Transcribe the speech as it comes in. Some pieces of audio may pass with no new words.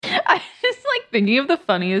I just like thinking of the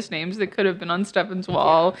funniest names that could have been on Stefan's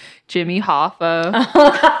wall. Jimmy Hoffa.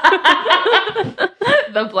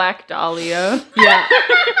 The Black Dahlia. Yeah.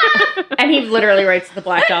 And he literally writes the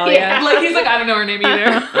Black Dahlia. Yeah. Like, he's like, I don't know her name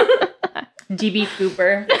either. DB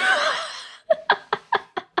Cooper.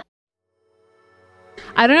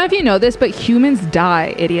 I don't know if you know this, but humans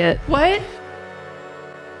die, idiot. What?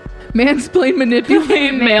 Mansplain,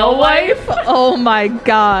 manipulate, male wife? Oh my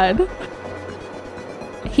god.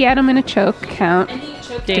 He had him in a choke count.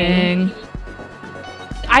 Dang.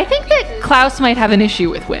 I think that Klaus might have an issue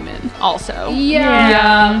with women also.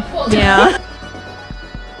 Yeah.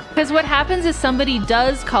 Because what happens is somebody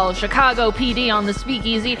does call Chicago PD on the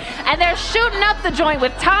speakeasy and they're shooting up the joint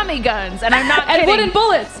with Tommy guns. And I'm not kidding. And wooden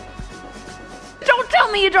bullets. Don't tell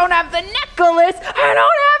me you don't have the necklace. I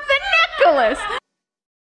don't have the necklace.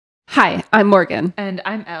 Hi, I'm Morgan. And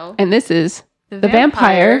I'm Elle. And this is The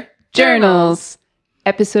Vampire Journals.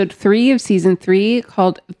 Episode 3 of season 3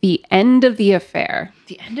 called The End of the Affair.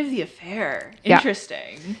 The end of the affair. Yeah.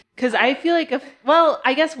 Interesting. Because I feel like,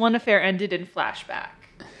 I guess one affair ended in flashback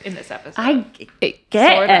in this episode. I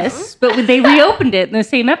guess, but they reopened it in the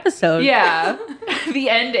same episode. Yeah. The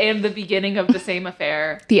end and the beginning of the same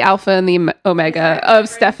affair. The alpha and the omega of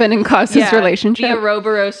Stefan and Klaus's relationship. The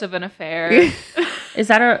Ouroboros of an affair. Is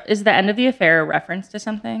the end of the affair a reference to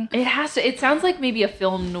something? It has to. It sounds like maybe a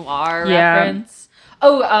film noir reference.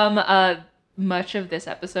 Oh, much of this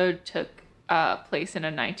episode took place in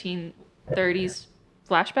a 1930s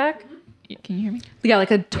flashback. Can you hear me? Yeah, like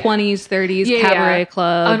a 20s, 30s cabaret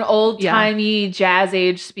club. An old-timey jazz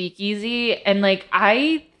age speakeasy. And like,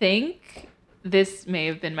 I think this may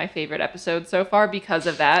have been my favorite episode so far because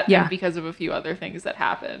of that. Yeah. And because of a few other things that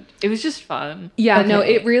happened. It was just fun. Yeah, no,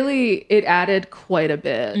 it added quite a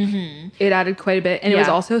bit. Mm-hmm. It added quite a bit. And it was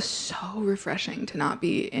also so refreshing to not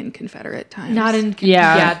be in Confederate times. Not in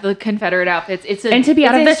the Confederate outfits. And to be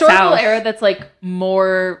out of the historical South. era that's like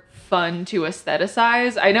more fun to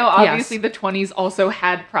aesthetize. I know obviously the 20s also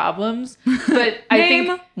had problems, but I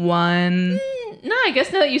think one. No, I guess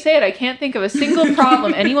now that you say it, I can't think of a single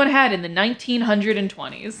problem anyone had in the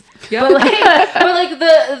 1920s. Yep. But like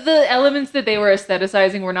the elements that they were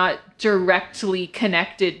aestheticizing were not directly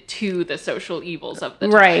connected to the social evils of the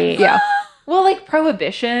time. Right. Yeah. Well, like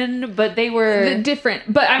prohibition, but they were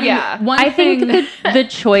different. But I mean, I think the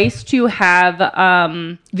choice to have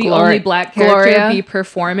the only black character be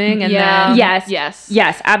performing and then yes,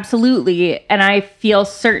 absolutely. And I feel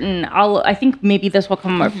certain I think maybe this will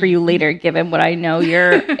come up for you later, given what I know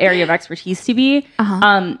your area of expertise to be.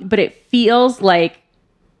 But it feels like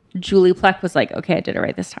Julie Plec was like, okay, I did it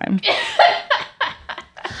right this time.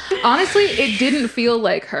 Honestly, it didn't feel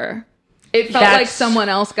like her. It felt like someone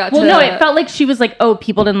else got no, it felt like she was like, oh,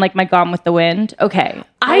 people didn't like my Gone with the Wind. Okay.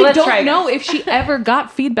 I don't know if she ever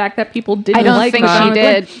got feedback that people didn't like. I don't think she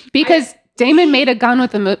did. Because Damon made a Gone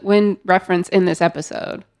with the Wind reference in this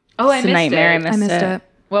episode. Oh, I missed it. I missed it.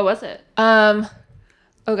 What was it? Oh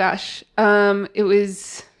gosh. It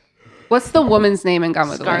was, what's the woman's name in Gone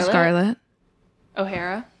with the Wind? Scarlett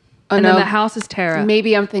O'Hara. Oh, and no. then the house is Tara.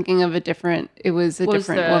 Maybe I'm thinking of a different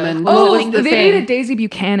woman. They made a Daisy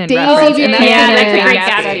Buchanan Daisy reference.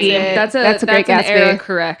 Buchanan. That's That's a great an Gatsby. era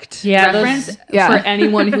correct reference for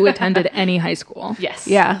anyone who attended any high school. Yes.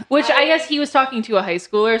 Yeah. Which I guess he was talking to a high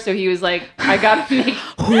schooler, so he was like, I gotta make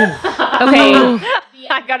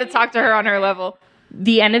I gotta talk to her on her level.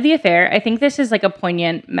 The end of the affair, I think this is like a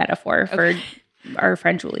poignant metaphor for our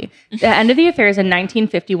friend Julie. The End of the Affair is a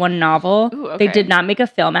 1951 novel. Ooh, okay. They did not make a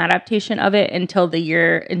film adaptation of it until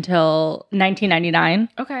 1999.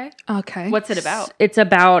 Okay. What's it about? It's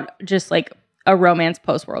about just like a romance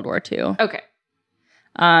post World War II. Okay.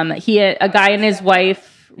 A guy and his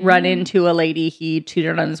wife run into a lady he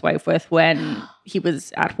cheated on his wife with when he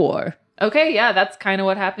was at war. Okay, yeah, that's kind of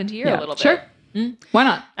what happened here a little bit. Sure. Why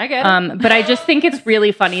not? I get it. But I just think it's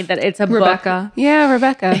really funny that it's a Rebecca. Yeah,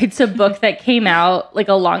 Rebecca. It's a book that came out like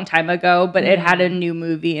a long time ago, but it had a new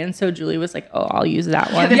movie, and so Julie was like, "Oh, I'll use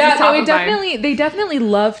that one." Yeah, no, they definitely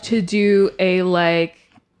love to do a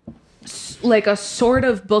like a sort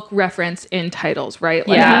of book reference in titles, right?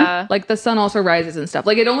 Like, like The Sun Also Rises and stuff.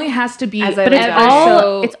 Like it only has to be, but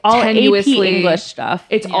it's all tenuously AP English stuff.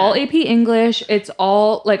 It's all AP English. It's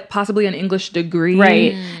all like possibly an English degree,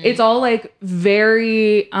 right? It's all like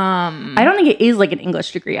very. I don't think it is like an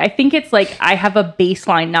English degree. I think it's like I have a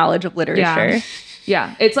baseline knowledge of literature.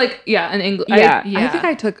 Yeah, it's like an English. Yeah, I think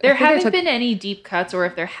I took. There haven't been any deep cuts, or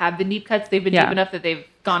if there have been deep cuts, they've been deep enough that they've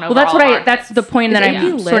gone over. Well, that's all that's the point that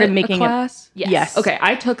I'm sort of making. Class? Yes. Okay,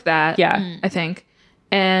 I took that. Yeah. I think.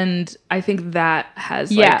 And I think that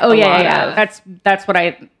has yeah. That's what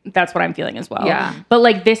I'm feeling as well. Yeah. But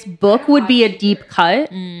like this book would be a deep cut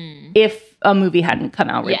if a movie hadn't come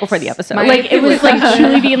out right before the episode. It was like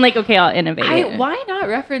truly being like, okay, I'll innovate. Why not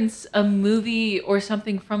reference a movie or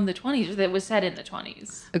something from the 20s that was set in the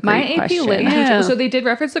 20s? My AP Lit teacher. So they did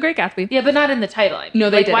reference The Great Gatsby. Yeah, but not in the title. I mean. No,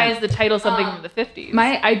 they didn't. Why is the title something from the 50s?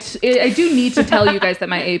 I do need to tell you guys that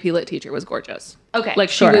my AP Lit teacher was gorgeous. Okay. Like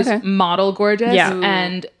she was model gorgeous. Yeah.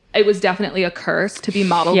 And it was definitely a curse to be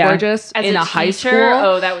model gorgeous as in a teacher? high school.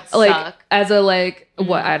 Oh, that would suck. As a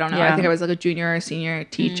what I don't know. I think I was like a junior or senior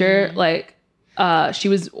teacher. She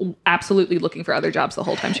was absolutely looking for other jobs the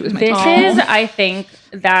whole time she was my teacher. I think,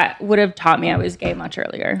 that would have taught me I was gay much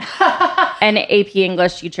earlier. An AP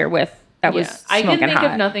English teacher was smoking hot. I can think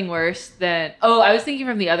of nothing worse than... Oh, I was thinking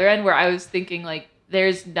from the other end where I was thinking like,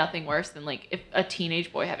 there's nothing worse than like if a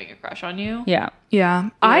teenage boy having a crush on you. Yeah.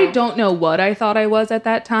 Yeah. I don't know what I thought I was at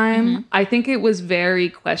that time. I think it was very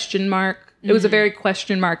question mark. It was a very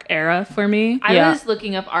question mark era for me. I was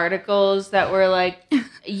looking up articles that were like,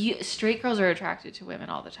 straight girls are attracted to women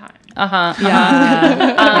all the time. I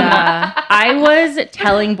was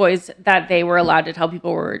telling boys that they were allowed to tell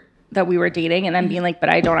people that we were dating, and then being like, but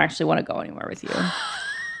I don't actually want to go anywhere with you.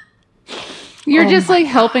 You're just like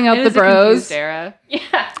helping out the bros. Era.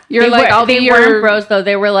 Yeah. You're they weren't bros though.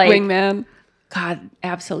 They were like wingman. God,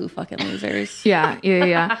 absolute fucking losers. Yeah.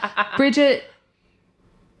 Bridget,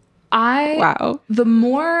 the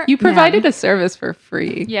more you provided a service for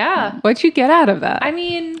free. Yeah. What'd you get out of that? I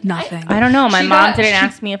mean, nothing. I don't know. My mom didn't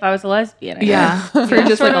ask me if I was a lesbian. For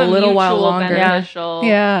just like a little while longer.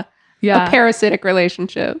 Yeah. A parasitic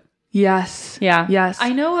relationship. Yes. Yeah. Yes.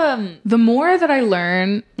 I know. The more that I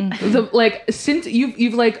learn, since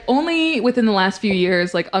you've like only within the last few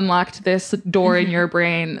years like unlocked this door in your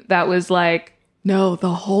brain that was like, no, the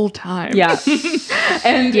whole time. Yeah.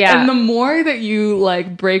 and the more that you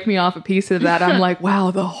like break me off a piece of that, I'm like, wow,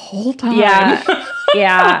 the whole time. Yeah.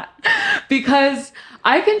 Yeah. Because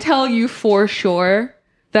I can tell you for sure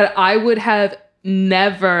that I would have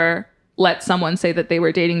never let someone say that they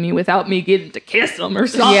were dating me without me getting to kiss them or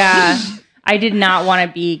something. Yeah. I did not want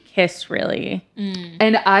to be kissed, really.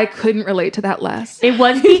 And I couldn't relate to that less. It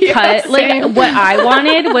was because what I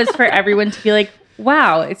wanted was for everyone to be like,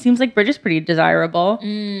 wow, it seems like Bridget's pretty desirable.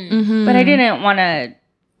 But I didn't want to.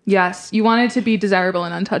 Yes, you wanted to be desirable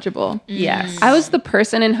and untouchable. Yes. I was the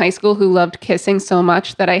person in high school who loved kissing so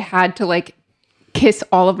much that I had to like kiss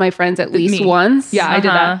all of my friends at least once. Yeah, I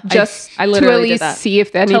did that. I literally to at least see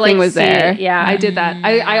if anything was there. Yeah, I did that.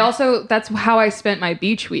 I also, that's how I spent my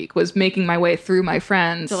beach week, was making my way through my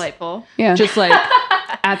friends. Delightful. Yeah. Just like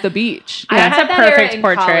at the beach. I had That's a that era perfect in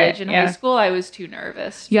portrait. college. In high school, I was too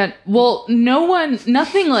nervous. Yeah. Well,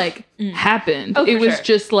 nothing like happened. Oh, it was sure.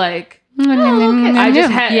 just like, I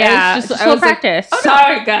just had, just I was practice. Like,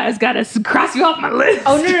 sorry guys, gotta cross you off my list.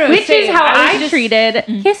 Oh, no. Which is how I treated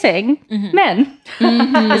kissing men.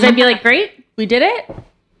 Is I'd be like, great, we did it.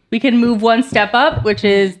 We can move one step up, which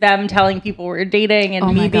is them telling people we're dating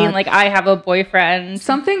and me being like, I have a boyfriend.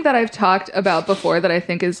 Something that I've talked about before that I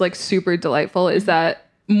think is like super delightful is that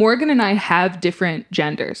Morgan and I have different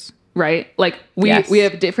genders, right? Like we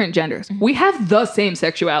have different genders. We have the same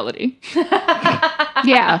sexuality.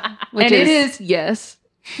 Yeah. And it is, yes.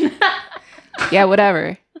 Yeah,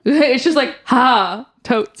 whatever. It's just like,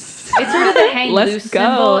 totes. It's sort of the hang Let's loose go.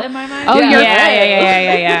 symbol in my mind. Oh,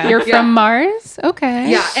 Yeah. You're from Mars? Okay.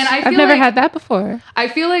 Yeah, and I've never had that before. I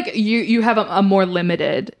feel like you have a more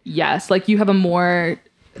limited yes. Like you have a more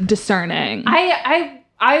discerning.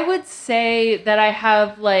 I would say that I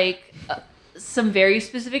have like some very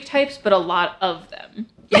specific types, but a lot of them.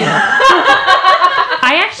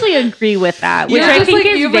 I actually agree with that, which I think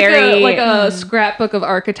is very like a scrapbook of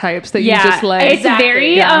archetypes that you just like. It's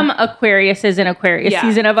very Aquarius is an Aquarius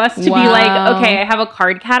season of us to be like, okay, I have a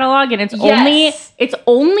card catalog and it's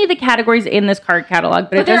only the categories in this card catalog,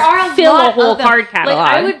 but it does fill a whole card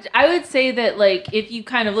catalog. Like, I would say that like if you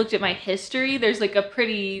kind of looked at my history, there's like it's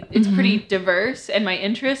pretty diverse and my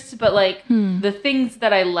interests, but like the things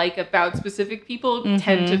that I like about specific people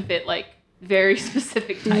tend to fit like very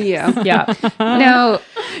specific types. Yeah. Now,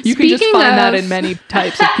 you can just find that in many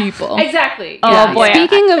types of people. Exactly. Oh boy.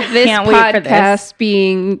 Speaking of this podcast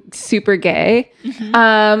being super gay,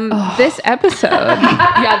 this episode.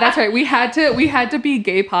 Yeah, that's right. We had to be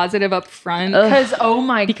gay positive up front because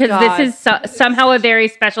this is somehow a very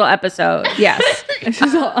special episode. Yes. This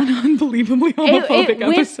is an unbelievably homophobic it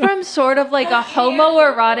went episode. from sort of like a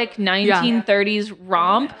homoerotic 1930s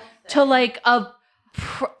romp to like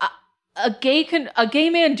a gay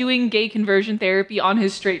man doing gay conversion therapy on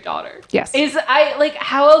his straight daughter. Yes.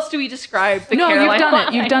 How else do we describe the Caroline you've done line?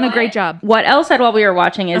 it. You've done a great job. What Elle said while we were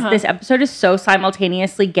watching is this episode is so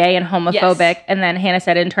simultaneously gay and homophobic, Yes. and then Hannah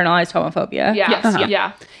said internalized homophobia. Yeah. Yes.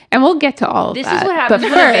 Yeah. And we'll get to all of This that. is what happens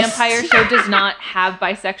But when a first, vampire show does not have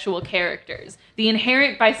bisexual characters. The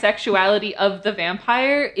inherent bisexuality of the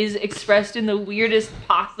vampire is expressed in the weirdest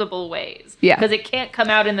possible ways. Yeah. Because it can't come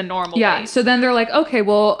out in the normal Yeah. ways. So then they're like, okay,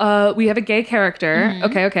 well, we have a gay character.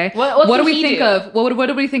 Okay. What do can we he think do? of? What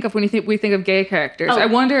do we think of when we think of gay characters? Oh. I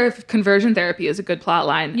wonder if conversion therapy is a good plot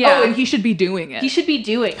line. Yeah. Oh, and he should be doing it. He should be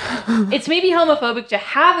doing it. It's maybe homophobic to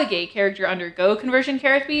have a gay character undergo conversion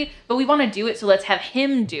therapy, but we want to do it, so let's have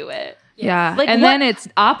him do it. Yeah. Like, and what- then it's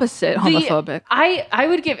opposite homophobic. I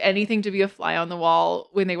would give anything to be a fly on the wall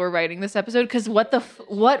when they were writing this episode, because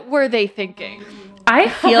what were they thinking? I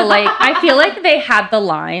feel like they had the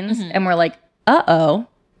lines and were like, uh-oh.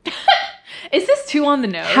 Is this too on the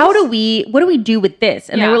nose? What do we do with this?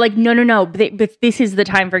 And they Yeah. were like, no, but this is the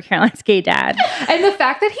time for Caroline's gay dad. And the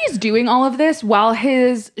fact that he's doing all of this while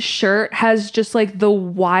his shirt has just like the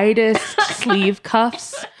widest sleeve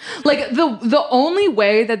cuffs. Like the only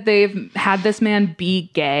way that they've had this man be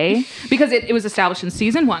gay, because it was established in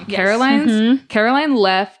season 1. Yes.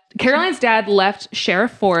 Caroline's dad left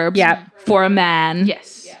Sheriff Forbes for a man.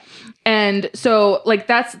 Yes. And so like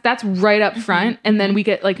that's right up front, and then we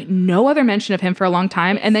get like no other mention of him for a long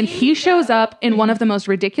time, and then he shows up in one of the most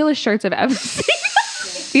ridiculous shirts I've ever seen.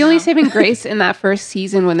 the only saving grace in that first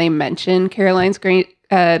season when they mentioned Caroline's gay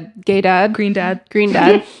dad, Green dad.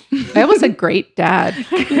 I almost said great dad,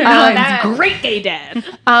 Great gay dad.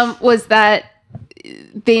 was that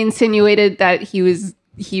they insinuated that he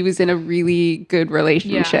was in a really good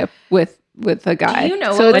relationship with a guy. Do you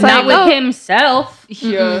know so what it's But like, not with himself.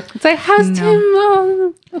 Yeah. It's like, how's Tim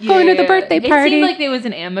going to the birthday It party? seemed like there was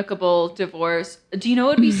an amicable divorce. Do you know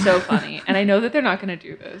what would be so funny? And I know that they're not going to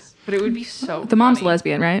do this, but it would be so The mom's funny.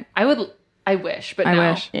 lesbian, right? I wish, but I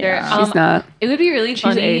no. wish. They're- She's not. It would be really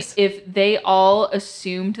funny ace. if they all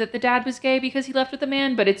assumed that the dad was gay because he left with a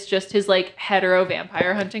man, but it's just his like hetero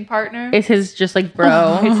vampire hunting partner. It's his just like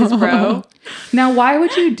bro. It's his bro. Now, why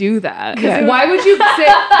would you do that? Yeah. Why would you say,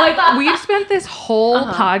 like, we've spent this whole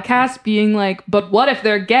podcast being like, but what if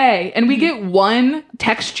they're gay? And we get one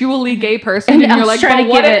textually gay person, and, And you're us like, trying but to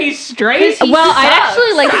what give if it- he's straight? Well, I'd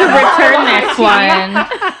actually like to return this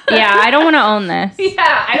one. Yeah, I don't want to own this.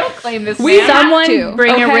 Yeah, I don't claim this. We man. have Someone to,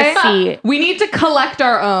 bring okay? a receipt. We need to collect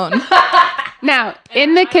our own. Now,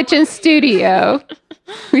 in the kitchen studio,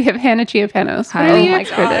 we have Hannah Chiapanos. Hi. What are Oh you my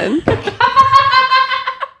expert in?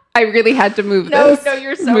 I really had to move No, this. no,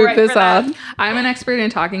 you're so move right this for that. on. I'm an expert in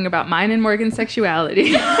talking about mine and Morgan's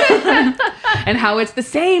sexuality and how it's the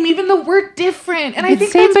same, even though we're different. And I It's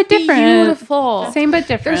think same that's but different. beautiful. Same but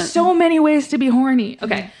different. There's so many ways to be horny.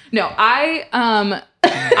 Okay. No,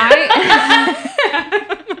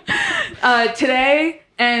 today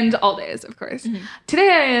and all days, of course. Today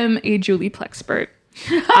I am a Julie Plexpert.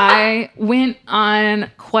 I went on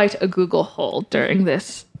quite a Google hole during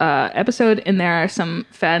this episode, and there are some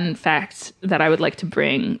fun facts that I would like to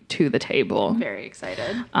bring to the table Very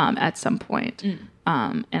excited. at some point.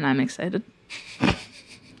 And I'm excited.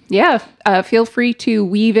 Yeah, feel free to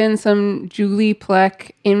weave in some Julie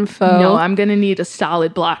Plec info. No, I'm going to need a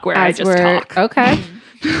solid block where I as just we're- talk. Okay.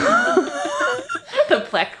 The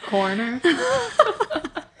Plec corner.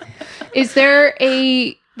 Is there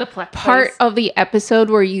a The Plec part place. of the episode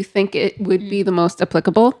where you think it would be the most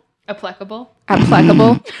applicable? Applicable.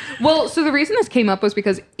 Applicable? Well, so the reason this came up was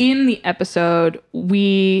because in the episode,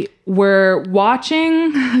 we were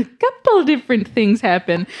watching a couple different things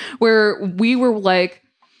happen where we were like,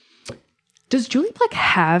 does Julie Plec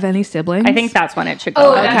have any siblings? I think that's when it should go. Oh,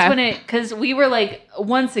 on. that's Okay. when because we were like,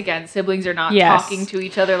 once again, siblings are not Yes. talking to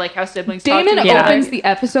each other like how siblings Damon talk to each other. opens the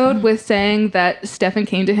episode with saying that Stefan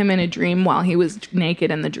came to him in a dream while he was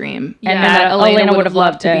naked in the dream. Yeah. And that Elena would have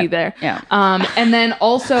loved to it. be there. Yeah. And then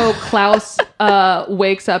also Klaus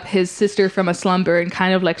wakes up his sister from a slumber and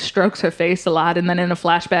kind of like strokes her face a lot. And then in a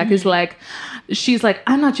flashback is like, she's like,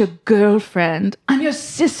 I'm not your girlfriend. I'm your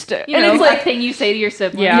sister. You and know, it's like like, thing you say to your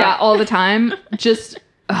sibling. yeah, all the time. Just,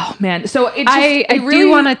 oh man. So it just, I it really do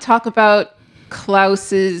want to talk about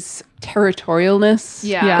Klaus's territorialness.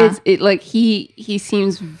 Yeah. It's like he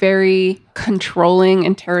seems very controlling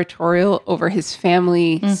and territorial over his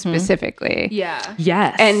family specifically. Yeah.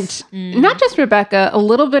 yes. And not just Rebecca, a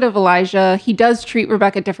little bit of Elijah. He does treat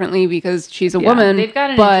Rebecca differently because she's a woman. They've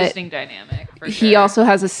got an but interesting dynamic. For he sure. also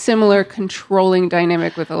has a similar controlling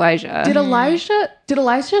dynamic with Elijah. Did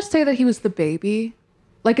Elijah say that he was the baby?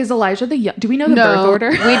 Like, is Elijah do we know the birth order?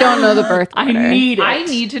 We don't know the birth order. I need it. I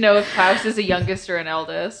need to know if Klaus is a youngest or an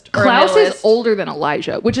eldest. Or Klaus a is middleist. older than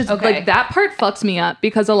Elijah, which is like that part fucks me up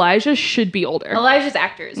because Elijah should be older. Elijah's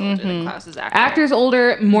actor is older than Klaus's actor. Actor's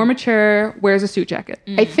older, more mature, wears a suit jacket.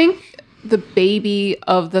 I think the baby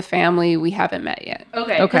of the family we haven't met yet.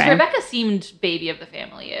 Okay. Because Rebecca seemed baby of the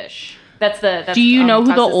family-ish. That's Do you know who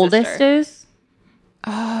the Klaus's oldest sister. is?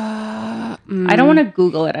 I don't want to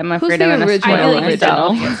Google it. I'm afraid the I'm going to original? spoil I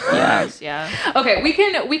feel like myself. yeah. Okay, we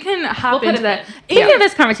can hop We'll into put that. We can have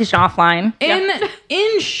this conversation offline.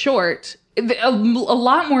 In short, a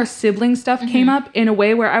lot more sibling stuff came up in a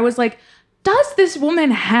way where I was like, does this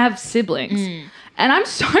woman have siblings? And I'm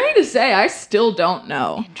sorry to say, I still don't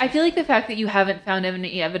know. I feel like the fact that you haven't found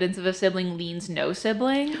any evidence of a sibling leans no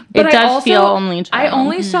sibling. But It does feel only child. I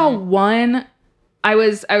only saw one. I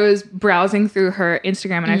was browsing through her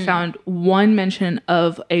Instagram and I found one mention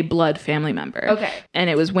of a blood family member. Okay. And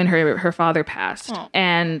it was when her father passed. Oh.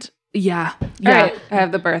 And yeah. All right, I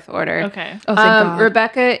have the birth order. Okay. Oh, thank God.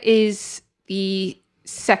 Rebecca is the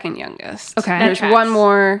second youngest. Okay. There's tracks. one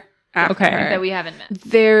more after Okay. her. That we haven't met.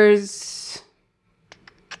 There's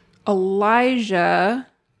Elijah.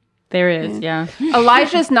 There is, yeah.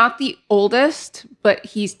 Elijah's not the oldest, but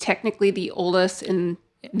he's technically the oldest in...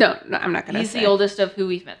 No, I'm not going to He's say. the oldest of who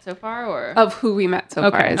we've met so far, or Of who we met so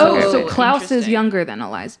far. Okay. is Oh, okay. so Klaus is interesting. younger than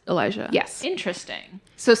Elijah. Yes. interesting.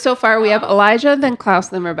 So far we have Elijah, then Klaus,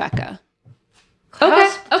 then Rebecca.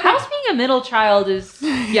 Klaus being a middle child is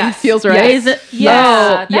Yes. Feels right. Is it? yeah.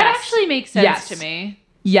 That yes. actually makes sense Yes. to me.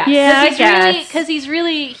 Yes. Yeah, I Because guess. he's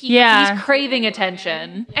really Yeah. he's craving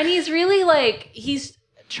attention, and he's really like he's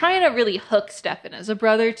trying to really hook Stefan as a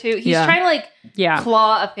brother too. He's Yeah. trying to like Yeah.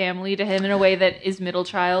 claw a family to him in a way that is middle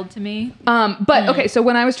child to me. But okay, so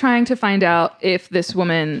when I was trying to find out if this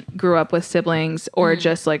woman grew up with siblings or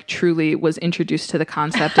just like truly was introduced to the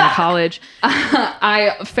concept in college,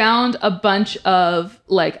 I found a bunch of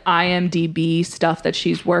like IMDb stuff that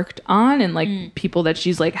she's worked on and like people that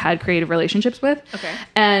she's like had creative relationships with. Okay.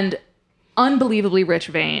 And unbelievably rich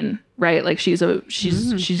vein, right? Like she's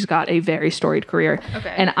got a very storied career.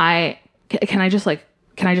 Okay. And can I just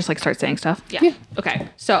start saying stuff? Yeah. Okay.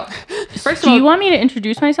 So first of Do all, you want me to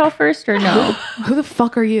introduce myself first or no? who the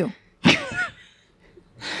fuck are you?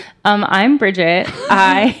 I'm Bridget.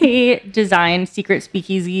 I design secret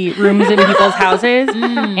speakeasy rooms in people's houses.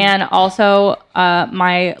 And also,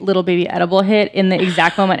 my little baby edible hit in the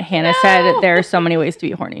exact moment Hannah said, there are so many ways to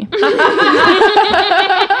be horny.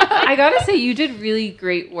 I gotta say, you did really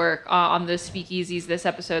great work on the speakeasies this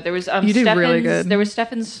episode. There was You did really good. There was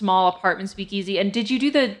Stefan's small apartment speakeasy, and did you do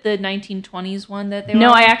the 1920s one that they were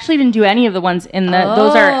No, on? I actually didn't do any of the ones in the.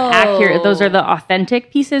 Those are accurate. Those are the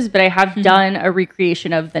authentic pieces. But I have done a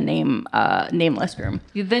recreation of the nameless room.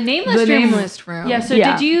 The nameless The room. nameless room. Yeah. So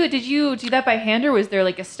Yeah. did you do that by hand, or was there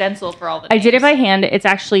like a stencil for all the? I did it names? by hand. It's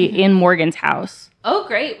actually in Morgan's house, Oh,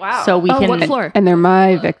 great! Wow. so we Oh, can. what floor? And they're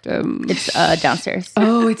my victims. It's downstairs.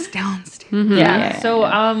 Oh, it's downstairs. Yeah. So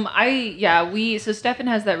so Stefan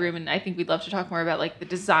has that room, and I think we'd love to talk more about like the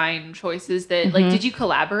design choices that like. Did you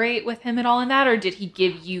collaborate with him at all in that, or did he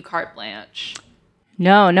give you carte blanche?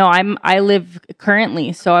 No. I live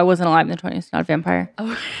currently, so I wasn't alive in the 20s. Not a vampire.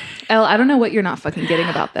 Elle, I don't know what you're not fucking getting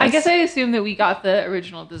about this. I guess I assume that we got the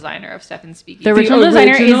original designer of Stefan's Speakeasy. The original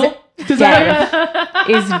designer original is dead.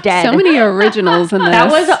 Is dead. So many originals in this. That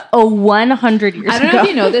was 100 years I don't ago. know if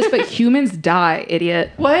you know this, but humans die,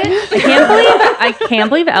 idiot. What? I can't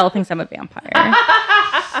believe Elle thinks I'm a vampire.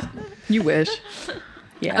 You wish.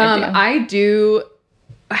 Yeah, I do.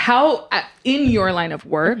 How in your line of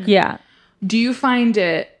work Yeah. do you find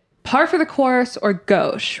it par for the course or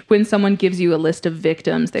gauche when someone gives you a list of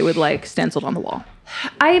victims they would like stenciled on the wall?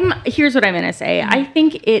 Here's what I'm gonna say. I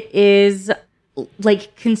think it is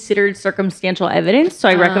like considered circumstantial evidence, so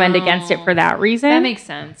I recommend against it for that reason. That makes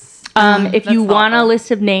sense. If you that's want a thoughtful.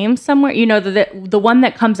 list of names somewhere, you know, the one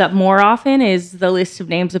that comes up more often is the list of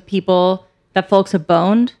names of people that folks have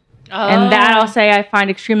boned. And that I'll say I find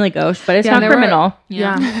extremely gauche, but it's Yeah, not there were- criminal.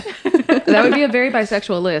 Yeah. That would be a very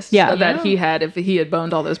bisexual list Yeah. that he had if he had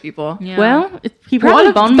boned all those people. Yeah. Well, he one probably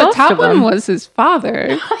of boned the most top of one them. was his father,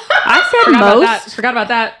 I said Forgot about that. most. Forgot about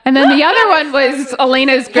that. and then the other one was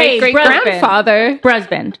Elena's Hey, great grandfather.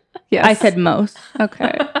 Brusband. Yes, I said most.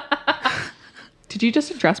 okay. Did you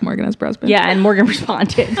just address Morgan as Brusband? Yeah, and Morgan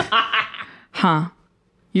responded. Huh.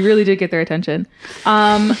 You really did get their attention.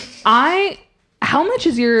 How much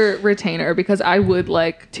is your retainer? Because I would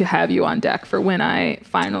like to have you on deck for when I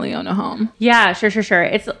finally own a home. Yeah, sure.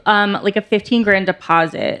 It's like a 15 grand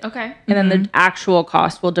deposit. Okay. And then the actual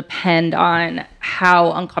cost will depend on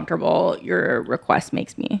how uncomfortable your request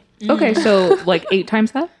makes me. Okay, so like 8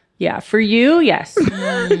 times that? Yeah, for you, yes.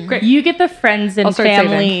 Great. You get the friends and start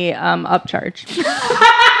family upcharge.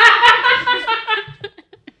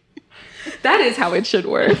 That is how it should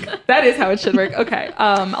work. Okay,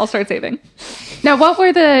 I'll start saving. Now, what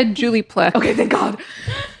were the Julie Plec Okay, thank God.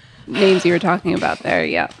 names you were talking about there?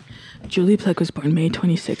 Yeah. Julie Plec was born May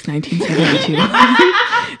 26,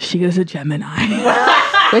 1972. She is a Gemini.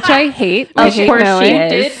 Which I hate. Of course she I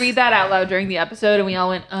is. did read that out loud during the episode, and we all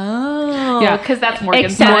went, "Oh, Yeah. because that's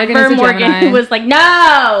Morgan's Except sign." Morgan for is a Morgan, Gemini. who was like,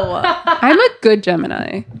 no! I'm a good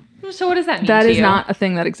Gemini. So what does that mean? That to is you? not a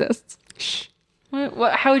thing that exists.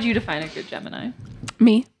 How would you define a good Gemini?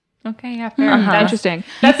 Me. Okay, yeah, fair. That's interesting.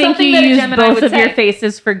 That's Think something you that a use Gemini both would of your say.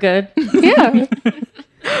 faces for good? Yeah.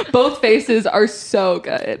 Both faces are so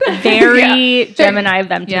good. Very Gemini of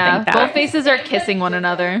them to Yeah, think that. both faces are kissing one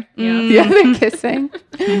another. Yeah, they're kissing.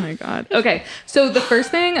 Oh my God. Okay. So the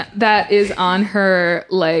first thing that is on her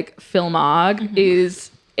like filmog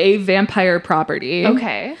is a vampire property.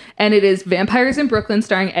 Okay. And it is Vampires in Brooklyn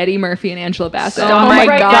starring Eddie Murphy and Angela Bassett. Oh my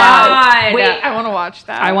God. Wait, I want to watch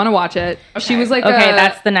that. I want to watch it. She was like Okay,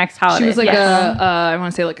 that's the next holiday. she was like Yes. I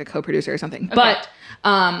want to say like a co-producer or something. But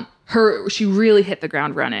she really hit the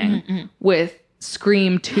ground running with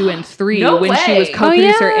Scream 2 and 3 No when she was way.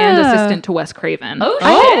 co-producer Oh, and yeah. assistant to Wes Craven. Oh,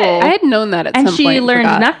 I had known that at and some she point. learned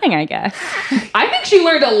forgot. nothing, I guess. I think she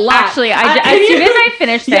learned a lot. Actually, as soon as I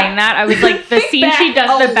finished saying that, I was like, the scene she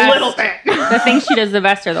does the best. The thing she does the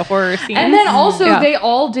best are the horror scenes. And then also Yeah. they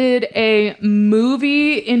all did a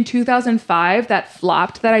movie in 2005 that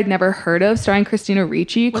flopped that I'd never heard of, starring Christina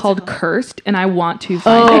Ricci called Cursed, and I want to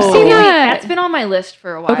find it. I've seen that. That's been on my list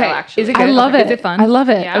for a while. Okay, actually. is it I good? love it. Is it fun? I love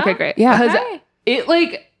it. Yeah? Okay, great. Yeah. Because Okay. it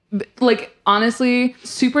like honestly,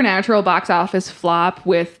 Supernatural box office flop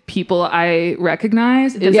with people I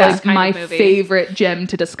recognize is Yeah. like Kind of my movie. favorite gem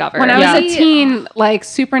to discover. When I was Yeah. a teen, like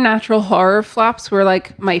supernatural horror flops were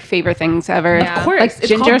like my favorite things ever. Yeah. Of course, Like it's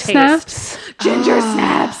Ginger called taste. Snaps. Ginger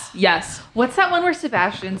Snaps. Yes. What's that one where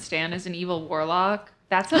Sebastian Stan is an evil warlock?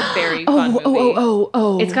 That's a very fun movie.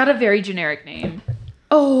 Oh. It's got a very generic name.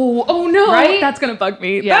 Oh no. Right? That's gonna bug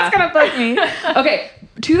me. Yeah. That's gonna bug me. Okay.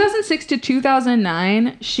 2006 to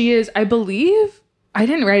 2009, she is, I believe, I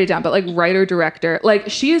didn't write it down, but like writer director. Like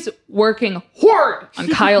she is working hard on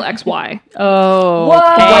Kyle XY. oh, Whoa!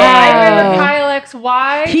 okay. I remember Kyle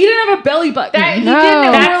XY. He didn't have a belly button. He No. didn't. And we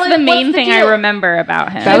were That's like, the main what's thing I deal? remember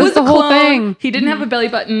about him. That He was the a whole clone. thing. He didn't have a belly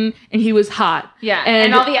button, and he was hot. Yeah,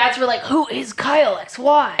 and all the ads were like, "Who is Kyle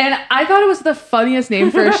XY?" And I thought it was the funniest name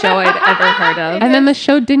for a show I'd ever heard of. And then the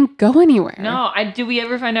show didn't go anywhere. No, do we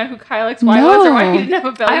ever find out who Kyle XY was or why he didn't have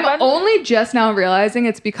a belly I'm button? only just now realizing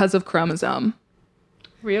it's because of chromosome.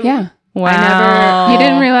 Really? Yeah. wow. You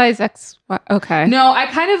didn't realize X. Okay. No, I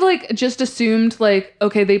kind of like just assumed like,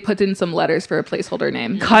 okay, they put in some letters for a placeholder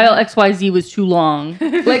name. Kyle XYZ was too long.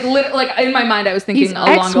 like in my mind, I was thinking He's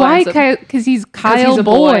along the lines of XY because he's 'cause Kyle he's a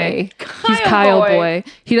boy. He's Kyle Kyle boy. boy.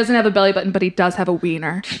 He doesn't have a belly button, but he does have a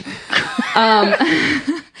wiener.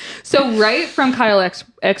 So right from Kyle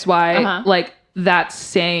XY, Uh-huh. like that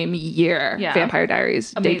same year, Yeah. Vampire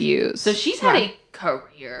Diaries Amazing. debuts. So she's had a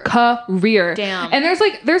career. Career. Damn. And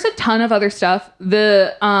there's a ton of other stuff.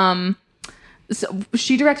 So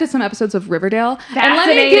she directed some episodes of Riverdale. And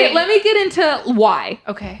Fascinating. let me get into why.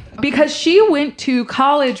 Okay. Because she went to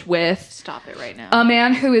college with Stop it right now. a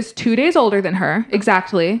man who is 2 days older than her,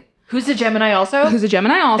 exactly. Who's a Gemini also? Who's a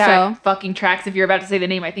Gemini also. That fucking tracks if you're about to say the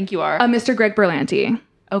name. I think you are. Mr. Greg Berlanti.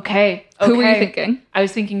 Okay. Who were you okay. thinking? I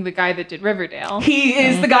was thinking the guy that did Riverdale. He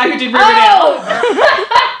is the guy who did Riverdale.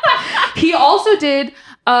 He also did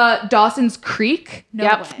Dawson's Creek. No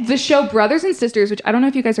way. The show Brothers and Sisters, which I don't know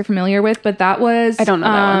if you guys are familiar with, but that was I don't know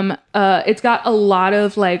that one. It's got a lot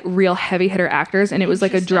of like real heavy hitter actors, and it was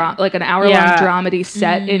like an hour long Yeah. dramedy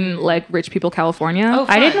set in like rich people California. Oh,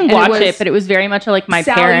 I didn't And it watch was it, but it was very much like my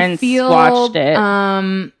Sally parents Field, watched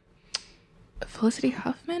it. Felicity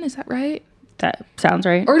Huffman, is that right? That sounds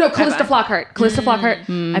right. Or no, Callista Flockhart. Callista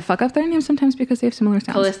Flockhart. I fuck up their names sometimes because they have similar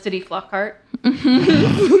sounds. Felicity Flockhart.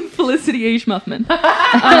 Felicity H. Muffman.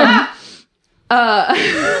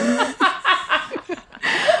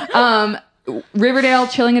 Riverdale,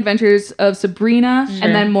 Chilling Adventures of Sabrina,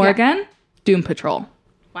 and then Morgan, Doom Patrol.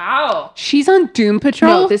 Wow. She's on Doom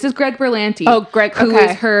Patrol. No, this is Greg Berlanti. Oh, Greg, who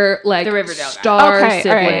okay. is her like The Riverdale guy. star Okay, all right,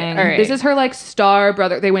 sibling. all right. This is her like star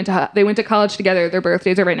brother. They went to college together. Their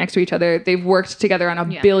birthdays are right next to each other. They've worked together on a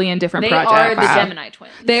billion different They projects. are the Gemini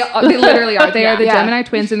twins. They literally are. They are the Yeah. Gemini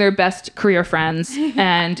twins and their best career friends.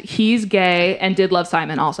 And he's gay and did love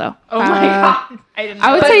Simon also. Oh my god. I didn't know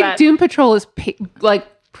I would say that. Doom Patrol is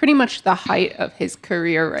pretty much the height of his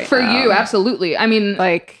career right For now. you, absolutely. I mean,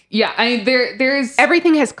 Like, yeah, there's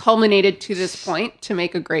everything has culminated to this point to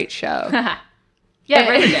make a great show. Yeah,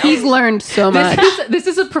 Riverdale. He's learned so much. this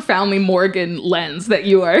is a profoundly Morgan lens that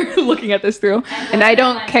you are looking at this through. And I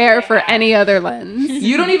don't care for any other lens.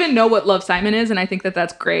 You don't even know what Love, Simon is, and I think that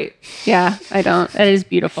that's great. Yeah, I don't. That is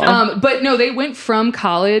beautiful. But no, they went from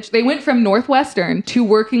college, they went from Northwestern to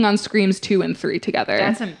working on Screams 2 and 3 together.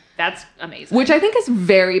 That's amazing. Which I think is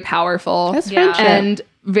very powerful. That's Yeah. friendship. And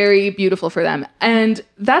very beautiful for them. And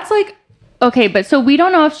that's like, Okay, but so we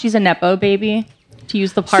don't know if she's a Nepo baby, to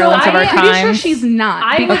use the parlance of our I'm pretty sure time. she's not.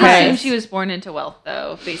 I would because assume she was born into wealth,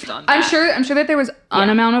 though, based on that. I'm sure that there was an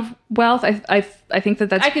amount of wealth. I think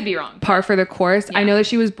that's I could be wrong. par for the course. I know that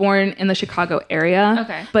she was born in the Chicago area.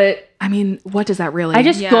 Okay. But I mean, what does that really?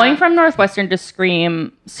 Going from Northwestern to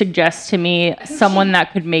Scream suggests to me someone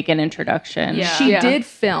that could make an introduction. Yeah. She did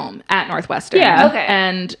film at Northwestern. Yeah. Okay.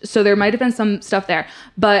 And so there might have been some stuff there.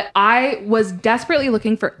 But I was desperately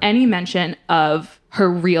looking for any mention of her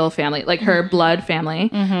real family, like her blood family,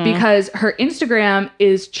 because her Instagram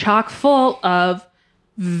is chock full of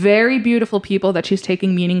very beautiful people that she's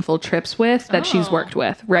taking meaningful trips with, that she's worked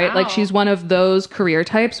with, right? Wow. Like she's one of those career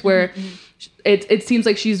types where it seems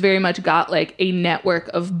like she's very much got like a network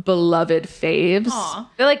of beloved faves. Aw.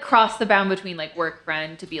 They like cross the bound between like work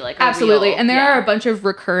friend to be like a Absolutely. real- And there yeah. are a bunch of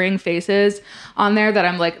recurring faces on there that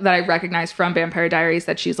I'm like, that I recognize from Vampire Diaries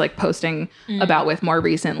that she's like posting about with more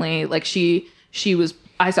recently. Like she was,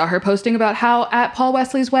 I saw her posting about how at Paul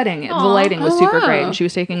Wesley's wedding, the lighting was super great. And she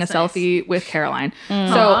was taking a selfie with Caroline.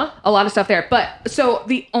 So a lot of stuff there. But so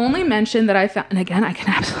the only mention that I found, and again, I can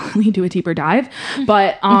absolutely do a deeper dive,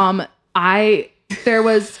 but there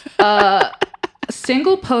was a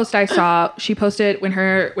single post I saw. She posted when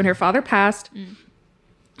her father passed.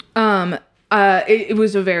 It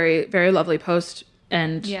was a very, very lovely post.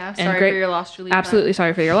 And Yeah, and sorry great. for your loss, Julie. Absolutely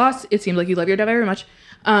sorry for your loss. It seems like you love your dad very much.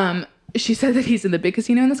 She said that he's in the big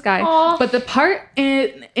casino in the sky. Aw. But the part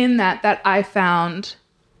in that I found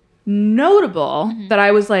notable, that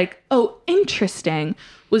I was like, oh, interesting,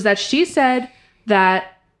 was that she said that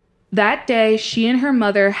day she and her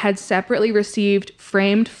mother had separately received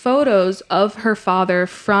framed photos of her father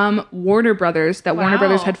from Warner Brothers that Warner Wow.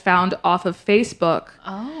 Brothers had found off of Facebook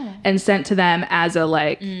and sent to them as a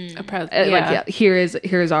like here is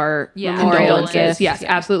our Memorial condolences. gift. Yes,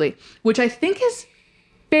 absolutely. Which I think is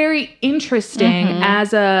very interesting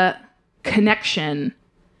as a connection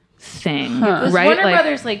thing, Because right? Warner Like-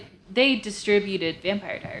 Brothers, like, they distributed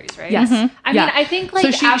Vampire Diaries, right? Yes. I mean, I think, like,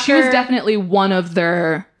 so she was definitely one of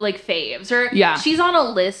their like, faves. Or Yeah. she's on a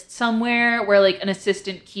list somewhere where, like, an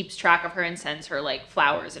assistant keeps track of her and sends her, like,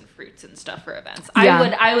 flowers and fruits and stuff for events.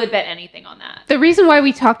 Yeah. I would bet anything on that. The reason why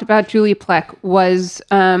we talked about Julie Plec was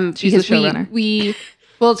She's the because showrunner.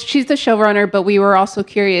 well, she's the showrunner, but we were also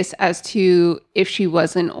curious as to if she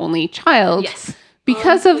was an only child. Yes.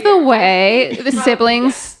 Because of the way the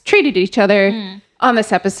siblings treated each other on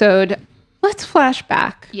this episode. Let's flash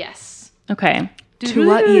back. Yes. Okay. to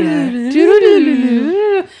what year?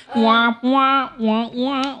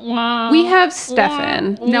 We have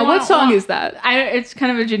Stefan. Now, what song is that? It's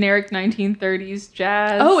kind of a generic 1930s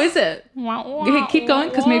jazz. Oh, is it? Okay, keep going,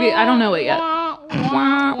 because maybe I don't know it yet.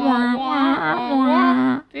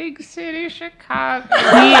 Big city Chicago.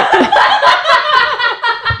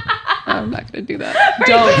 I'm not going to do that.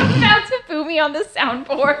 Don't. About to boo me on the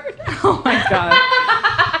soundboard. Oh my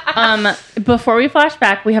god. Before we flash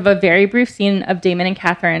back, we have a very brief scene of Damon and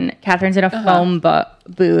Catherine. Catherine's in a phone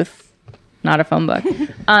booth, not a phone book.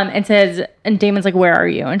 And Damon's like, "Where are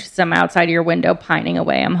you?" And she says, "I'm outside your window, pining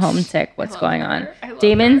away. I'm homesick. What's going on?"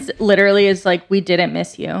 Damon's literally is like, "We didn't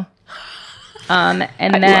miss you." And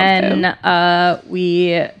then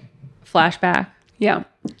we flash back. Yeah.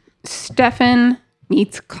 Stefan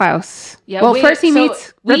meets Klaus. Yeah, well, first he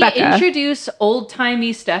meets Rebecca. We introduce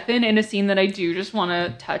old-timey Stefan in a scene that I do just want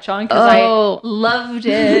to touch on because I loved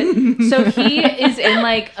it. So he is in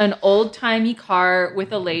like an old-timey car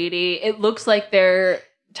with a lady. It looks like they're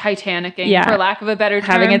Titanicing, for lack of a better term.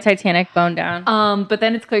 Having a Titanic bone down. But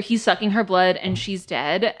then it's clear he's sucking her blood and she's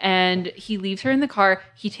dead. And he leaves her in the car.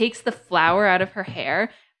 He takes the flower out of her hair,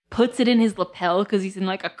 puts it in his lapel because he's in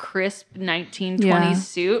like a crisp 1920s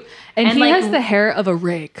suit. And he like, has the hair of a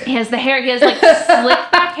rake. He has the hair. He has like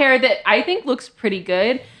slick back hair that I think looks pretty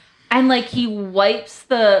good. And like he wipes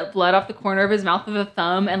the blood off the corner of his mouth with a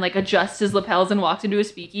thumb and like adjusts his lapels and walks into a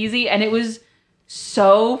speakeasy. And it was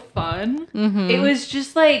so fun. It was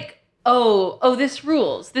just like, oh, this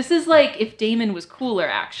rules. This is like if Damon was cooler,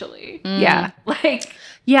 actually. Yeah. Like,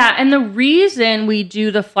 Yeah, and the reason we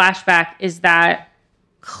do the flashback is that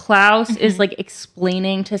Klaus is like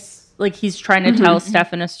explaining to like he's trying to tell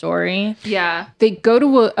Stefan a story. Yeah. They go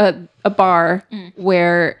to a bar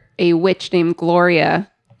where a witch named Gloria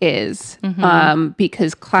is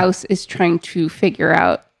because Klaus is trying to figure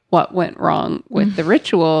out what went wrong with the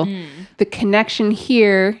ritual. The connection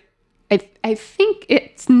here, I think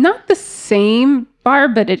it's not the same bar,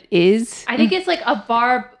 but it is. I think it's like a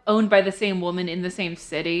bar owned by the same woman in the same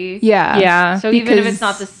city. Yeah. So even if it's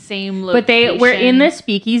not the same location. But they were in the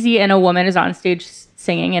speakeasy and a woman is on stage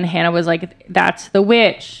singing and Hannah was like, that's the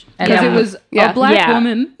witch. Because it was a black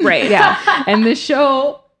woman. Right. Yeah. And this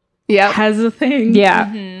show has a thing.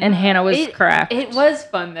 Yeah. And Hannah was correct. It was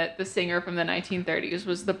fun that the singer from the 1930s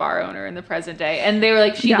was the bar owner in the present day. And they were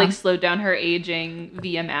like, she like slowed down her aging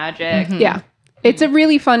via magic. Yeah. It's a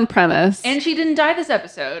really fun premise. And she didn't die this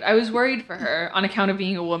episode. I was worried for her on account of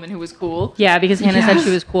being a woman who was cool. Yeah, because Hannah said she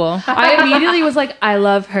was cool. I immediately was like, I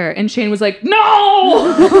love her. And Shane was like,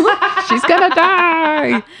 no! She's gonna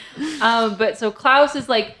die. But so Klaus is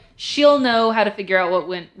like, she'll know how to figure out what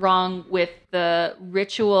went wrong with the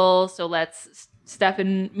ritual. So let's,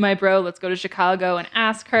 Stefan, my bro, let's go to Chicago and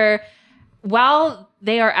ask her. While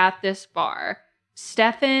they are at this bar,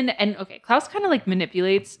 Stefan and Klaus kind of like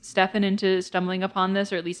manipulates Stefan into stumbling upon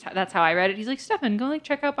this, or at least that's how I read it. He's like, Stefan, go like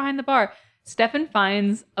check out behind the bar. Stefan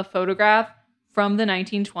finds a photograph from the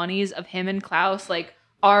 1920s of him and Klaus like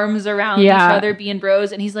arms around each other being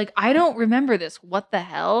bros, and he's like, I don't remember this. What the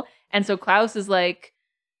hell? And so Klaus is like,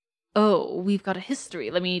 oh, we've got a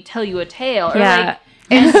history. Let me tell you a tale. Or like,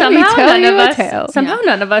 and somehow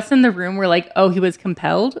none of us in the room were like, oh, he was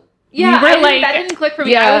compelled. Yeah, we that didn't click for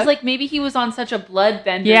me. I was like, maybe he was on such a blood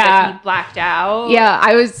bender that he blacked out. Yeah,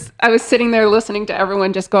 I was sitting there listening to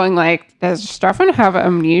everyone just going like, does Stefan have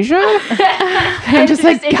amnesia? I'm just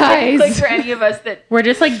like, guys. It didn't click for any of us that we're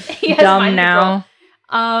just like dumb now.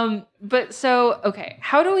 But so,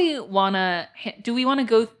 how do we want to, we want to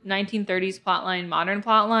go 1930s plotline, modern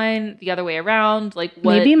plotline, the other way around? Like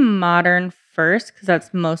what? Maybe modern first, because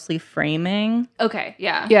that's mostly framing. Okay,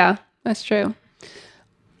 yeah. Yeah, that's true.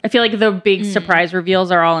 I feel like the big surprise reveals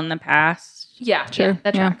are all in the past. Yeah, sure. Yeah,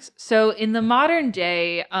 that tracks. So in the modern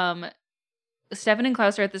day, Stefan and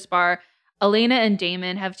Klaus are at this bar. Elena and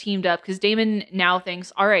Damon have teamed up because Damon now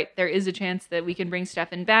thinks, all right, there is a chance that we can bring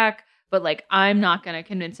Stefan back, but like I'm not going to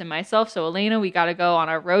convince him myself. So Elena, we got to go on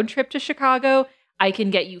a road trip to Chicago. I can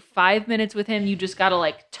get you 5 minutes with him. You just got to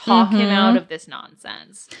like talk him out of this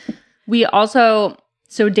nonsense. We also...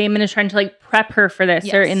 So Damon is trying to like prep her for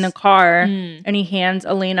this. They're in the car and he hands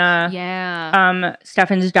Elena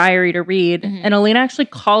Stefan's diary to read. And Elena actually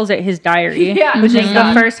calls it his diary, which is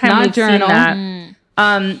the first time we've seen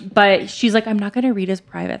that. But she's like, I'm not going to read his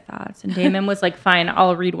private thoughts. And Damon was like, fine,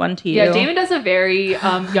 I'll read one to you. Yeah, Damon does a very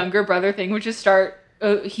younger brother thing, which is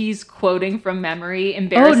he's quoting from memory,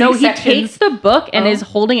 embarrassing he takes the book and is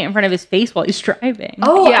holding it in front of his face while he's driving.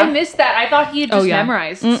 I missed that. I thought he had just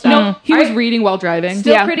memorized stuff. No, he was reading while driving.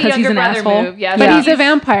 Still pretty younger brother move. Yeah, but he's a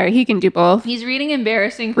vampire. He can do both. He's reading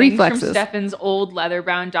embarrassing things from Stefan's old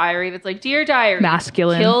leather-bound diary that's like, Dear Diary,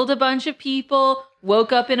 masculine. Killed a bunch of people,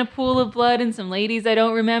 woke up in a pool of blood and some ladies I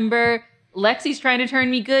don't remember. Lexi's trying to turn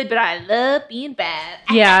me good, but I love being bad.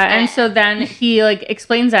 Yeah, and so then he like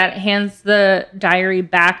explains that, hands the diary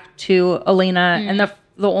back to Elena, and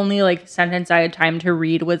the only like sentence I had time to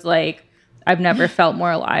read was like, I've never felt more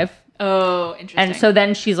alive. Oh, interesting. And so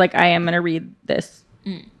then she's like, I am going to read this.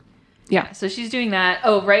 Yeah, so she's doing that.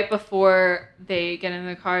 Oh, right before they get in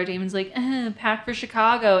the car, Damon's like, pack for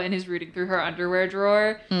Chicago, and is rooting through her underwear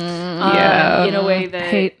drawer in a way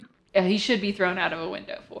that he should be thrown out of a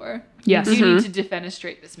window for. Yes. You need to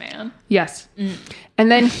defenestrate this man. Yes.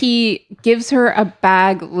 And then he gives her a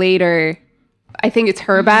bag later. I think it's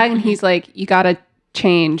her bag. And he's like, you got to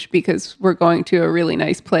change because we're going to a really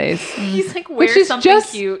nice place. He's like, wear something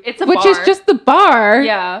cute. It's a bar. Which is just the bar.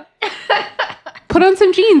 Yeah. Put on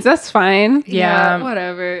some jeans. That's fine. Yeah,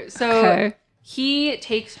 whatever. So he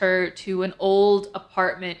takes her to an old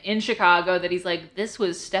apartment in Chicago that he's like, this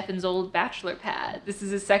was Stefan's old bachelor pad. This is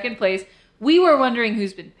his second place. We were wondering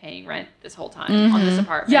who's been paying rent this whole time on this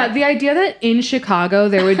apartment. Yeah, the idea that in Chicago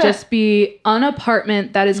there would just be an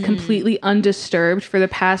apartment that is completely undisturbed for the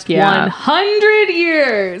past 100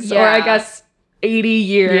 years. Or I guess 80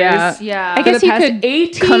 years. Yeah. I guess you could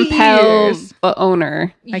compel the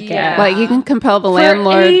owner. I guess. Like you can compel the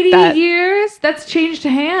landlord. For 80 years? That's changed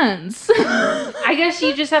hands. I guess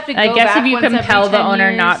you just have to go back. I guess if you once compel every the 10 owner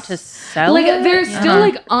years. not to sell there's still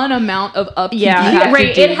like an amount of upkeep. Yeah, you have right.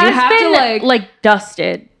 to do. It has been like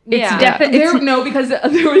dusted. It's Yeah. definitely No, because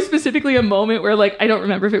there was specifically a moment where, like, I don't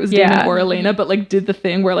remember if it was Damon or Elena, but like did the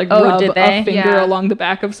thing where like rub did a they? finger Yeah. along the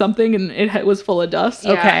back of something and it was full of dust.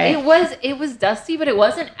 Yeah. Okay. It was dusty, but it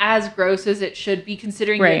wasn't as gross as it should be,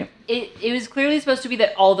 considering Right. that it was clearly supposed to be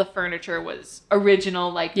that all the furniture was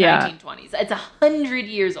original, like Yeah. 1920s. It's 100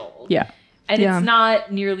 years old. Yeah. And Yeah. it's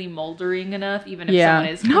not nearly moldering enough, even if Yeah.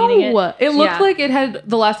 someone is cleaning No, it. it looked Yeah. like it had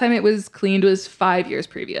the last time it was cleaned was 5 years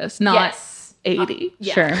previous, not Yes. 80.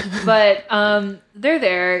 Yeah. Sure. But they're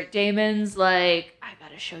there. Damon's like, I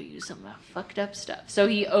gotta show you some fucked up stuff. So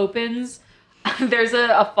he opens. There's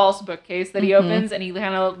a false bookcase that he opens, and he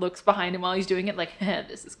kind of looks behind him while he's doing it, like,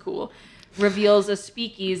 this is cool. Reveals a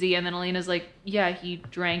speakeasy, and then Elena's like, yeah, he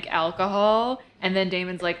drank alcohol. And then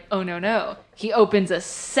Damon's like, oh, no. He opens a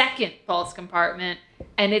second false compartment,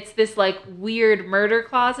 and it's this, like, weird murder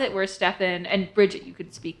closet where Stefan, and Bridget, you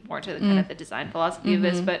could speak more to the kind of the design philosophy of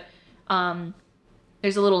this, but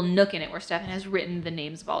there's a little nook in it where Stefan has written the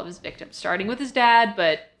names of all of his victims, starting with his dad,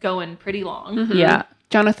 but going pretty long. Yeah.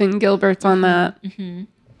 Jonathan Gilbert's on that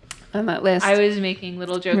on that list. I was making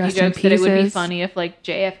little jokey Rest in jokes that it would be pieces. funny if, like,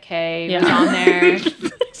 JFK was on there.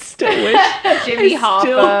 Still wish Jimmy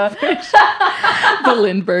Hoffa. the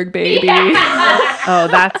Lindbergh baby. Oh,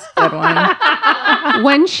 that's a good one.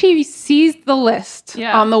 When she sees the list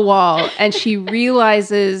Yeah. on the wall and she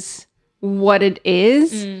realizes what it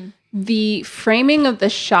is, the framing of the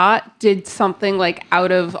shot did something like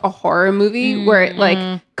out of a horror movie where it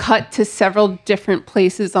like cut to several different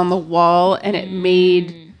places on the wall and it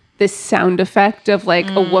made this sound effect of like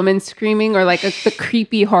a woman screaming or like the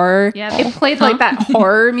creepy horror. Yeah. It played like that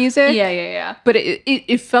horror music. Yeah. But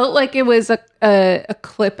it felt like it was a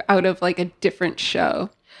clip out of like a different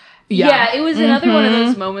show. Yeah, it was another one of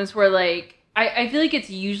those moments where, like, I feel like it's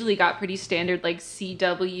usually got pretty standard, like,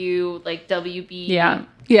 CW, like, WB.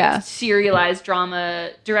 Yeah. Serialized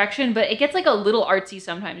drama direction, but it gets like a little artsy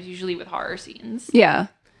sometimes, usually with horror scenes. Yeah.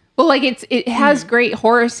 Well, like it has great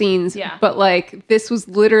horror scenes, Yeah. but like this was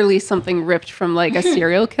literally something ripped from like a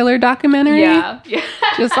serial killer documentary. Yeah.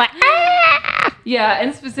 Just like Yeah,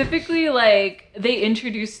 and specifically, like, they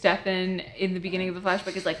introduced Stefan in the beginning of the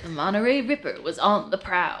flashback as like the Monterey Ripper was on the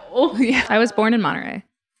prowl. I was born in Monterey.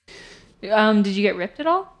 Did you get ripped at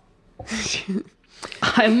all?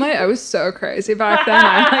 I was so crazy back then.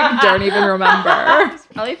 I like don't even remember. It's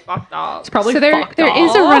probably fucked up. It's probably so there fucked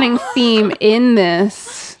is up. a running theme in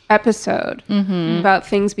this episode about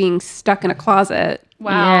things being stuck in a closet.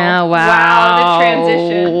 Wow. Yeah, Wow, the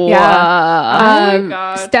transition. Yeah. Oh my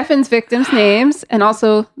God. Stefan's victims' names and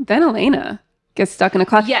also then Elena gets stuck in a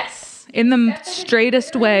closet. Yes. in the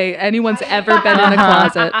straightest way anyone's ever been in a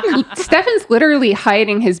closet. Stefan's literally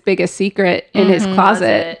hiding his biggest secret in his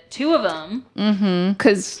closet. Two of them.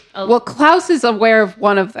 Because, well, Klaus is aware of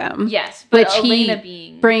one of them. Yes, but which Elena he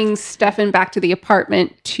being... brings Stefan back to the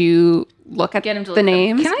apartment to look at Get him to the look at them.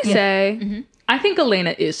 names. Can I say, I think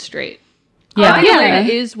Elena is straight. Yeah. I think Yeah. Elena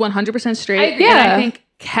is 100% straight. I agree. And Yeah. I think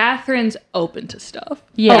Catherine's open to stuff.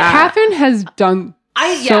 Yeah. Oh, Catherine has done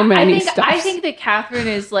so many stuff. I think that Catherine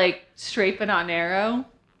is like straight but not narrow.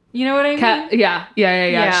 You know what I mean? Yeah.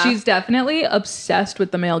 Yeah. She's definitely obsessed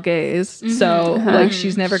with the male gaze. So, like,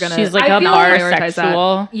 she's never gonna. She's like I a feel like- prioritize that.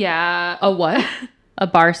 barsexual. Yeah. A what? A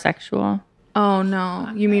barsexual. Oh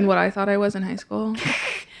no! You mean what I thought I was in high school?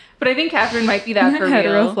 But I think Catherine might be that for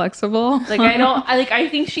Hetero real. flexible. Like I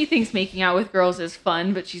think she thinks making out with girls is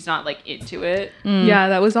fun, but she's not like into it. Yeah,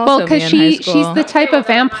 that was also well, because me in high school. she's the type of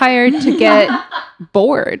vampire to get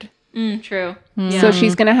bored. True. So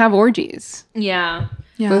she's going to have orgies Yeah.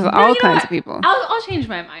 with all You know kinds what? of people. I'll change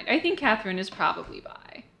my mind. I think Catherine is probably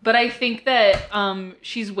bi. But I think that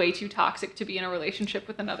she's way too toxic to be in a relationship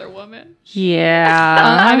with another woman. Yeah.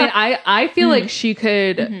 I mean, I feel like she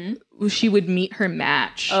could. She would meet her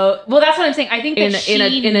match Well, that's what I'm saying. I think that in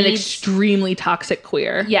an needs- extremely toxic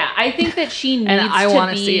queer. Yeah, I think that she needs I to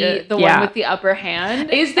wanna be see it. the Yeah. one with the upper hand.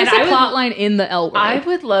 Is this And a I would- plot line in the L word? I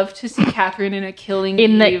would love to see Catherine in a Killing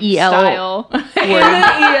In the Eve EL style. in the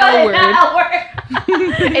EL word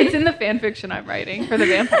It's in the fan fiction I'm writing for the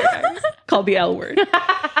Vampire Diaries. called the L word.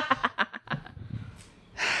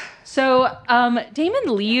 So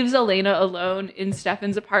Damon leaves Elena alone in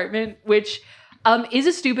Stefan's apartment, which is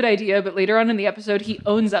a stupid idea, but later on in the episode, he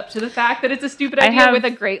owns up to the fact that it's a stupid I idea have- with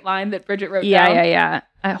a great line that Bridget wrote down. Yeah.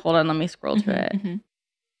 Hold on, let me scroll to it.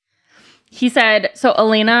 He said, so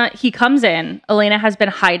Elena, he comes in. Elena has been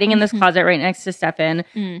hiding in this closet right next to Stefan.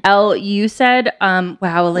 Elle, you said, wow,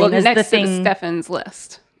 Well, Elena's next the to thing. Stefan's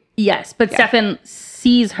list. Yes, but Stefan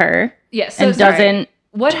sees her Yes, and doesn't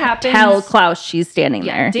what happens? Tell Klaus she's standing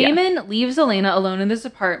there. Damon leaves Elena alone in this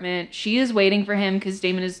apartment. She is waiting for him because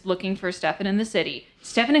Damon is looking for Stefan in the city.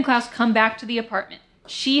 Stefan and Klaus come back to the apartment.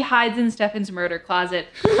 She hides in Stefan's murder closet.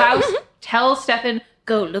 Klaus tells Stefan,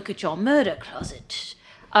 go look at your murder closet.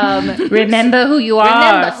 Remember who you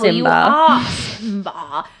are, Simba.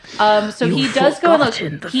 So he does go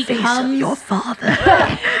and look. He comes, your father.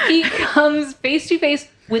 He comes face to face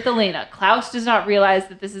with Elena. Klaus does not realize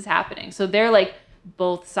that this is happening. So they're like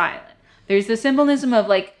both silent. There's the symbolism of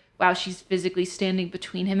like, wow, she's physically standing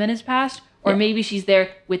between him and his past. Or maybe she's there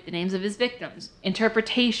with the names of his victims.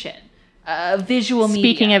 Interpretation. Visual media.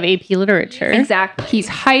 Speaking of AP literature. Exactly. He's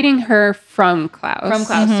hiding her from Klaus.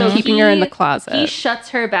 So keeping her in the closet. He shuts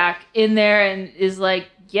her back in there and is like,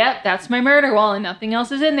 yep, that's my murder wall and nothing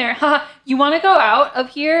else is in there. Ha, you want to go out of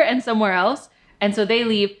here and somewhere else? And so they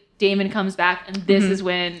leave. Damon comes back and this is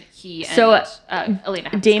when he and Elena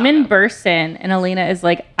have Damon bursts in and Elena is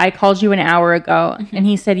like, I called you an hour ago. And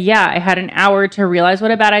he said, yeah, I had an hour to realize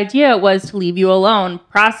what a bad idea it was to leave you alone,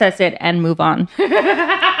 process it, and move on.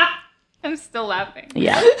 I'm still laughing.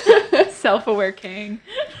 Yeah. Self-aware king.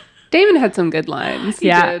 Damon had some good lines.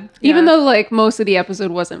 He did. Even though like most of the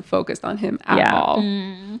episode wasn't focused on him at all.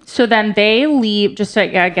 So then they leave, just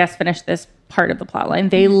to, I guess, finish this part of the plot line.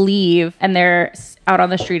 They leave and they're out on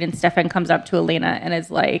the street and Stefan comes up to Elena and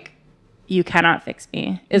is like, you cannot fix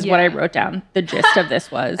me, is what I wrote down. The gist of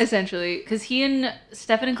this was. Essentially, because he and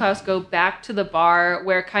Stefan and Klaus go back to the bar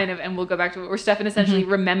where and we'll go back to it, where Stefan essentially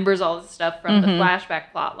remembers all this stuff from the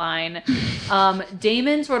flashback plot line.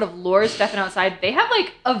 Damon sort of lures Stefan outside. They have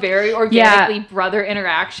like a very organically brother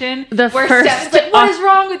interaction where Stefan's like, what is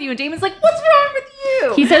wrong with you? And Damon's like, what's wrong with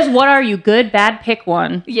you? He says, what are you, good, bad, pick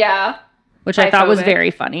one. Yeah. Which I thought was very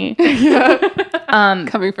funny.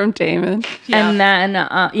 Coming from Damon. Yeah. And then,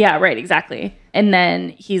 right, exactly. And then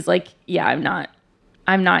he's like, yeah, I'm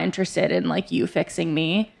not interested in like you fixing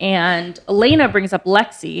me. And Elena brings up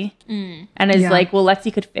Lexi and is like, well,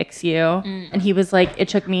 Lexi could fix you. And he was like, it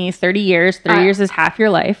took me 30 years. 30 years is half your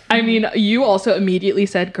life. I mean, you also immediately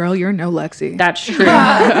said, girl, you're no Lexi. That's true.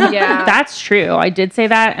 Yeah. That's true. I did say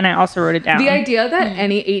that and I also wrote it down. The idea that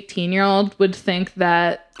any 18-year-old would think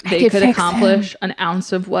that they could accomplish an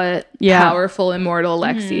ounce of what powerful, immortal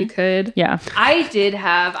Lexi could. Yeah. I did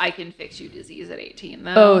have I can fix you disease at 18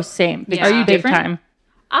 though. Oh, same. Yeah. Are you big different? time?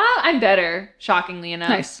 I'm better, shockingly enough.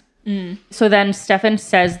 Nice. So then Stefan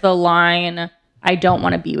says the line, I don't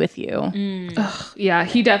want to be with you. Yeah,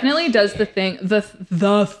 he definitely does the thing, the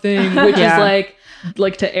thing, which is like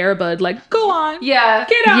to Airbud, like, go on. Yeah.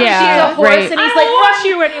 Get out. Yeah, He's a horse right. and he's I like, don't want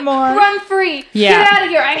you anymore. run free. Yeah. Get out of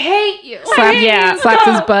here. I hate you. Slaps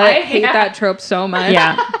his butt. I hate that trope so much.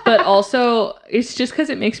 Yeah. But also, it's just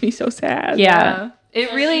because it makes me so sad. Yeah.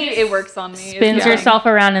 It works on me. Spins herself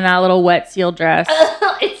around in that little wet seal dress.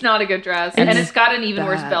 It's not a good dress. And it's got an even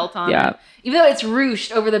worse belt on it. Even though it's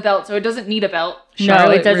ruched over the belt, so it doesn't need a belt. No,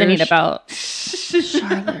 it doesn't need a Rouge. belt.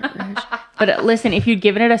 Charlotte Rouge. But listen, if you'd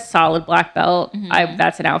given it a solid black belt,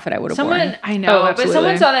 that's an outfit I would have worn. I know, but absolutely.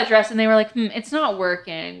 someone saw that dress and they were like, it's not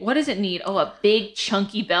working. What does it need? Oh, a big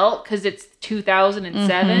chunky belt because it's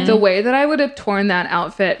 2007. The way that I would have torn that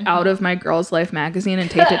outfit out of my Girls Life magazine and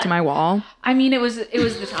taped it to my wall. I mean, it was the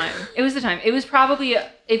time. It was the time. It was probably,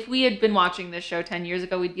 if we had been watching this show 10 years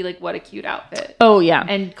ago, we'd be like, what a cute outfit. Oh, yeah.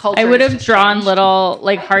 And culture I would has have just drawn changed. little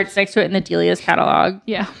like hearts next to it in the Delia's catalog.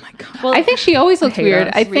 Yeah. Oh my God. Well, I think she always looked hate weird.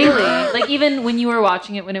 us. I think really, like even when you were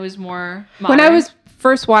watching it when it was more modern. when I was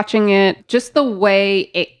first watching it, just the way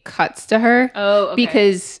it cuts to her. Oh, okay.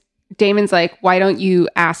 Because Damon's like, why don't you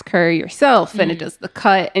ask her yourself? And it does the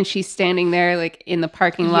cut and she's standing there like in the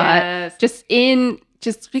parking lot. Yes.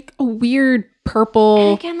 Just like a weird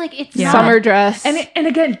purple And again, like it's summer not, dress. And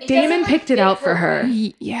again, Damon picked it out for her.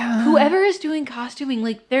 Yeah. whoever is doing costuming,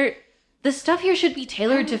 like the stuff here should be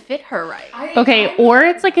tailored to fit her right. Okay, or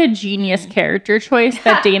it's like a genius character choice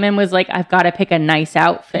that Damon was like, I've got to pick a nice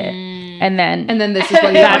outfit. And then this is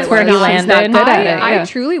what that's where he landed. good at it. I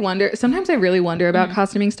truly wonder. Sometimes I really wonder about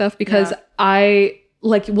costuming stuff because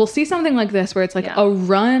we'll see something like this where it's like a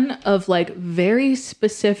run of like very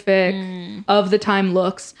specific of the time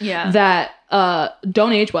looks that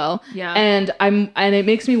don't age well. Yeah. And it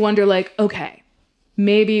makes me wonder like, okay,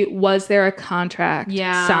 maybe was there a contract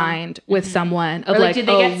signed with someone of Or like, did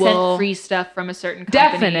they get sent free stuff from a certain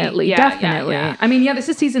company? Definitely. Yeah. I mean, this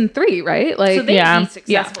is season 3, right? Like, So they'd be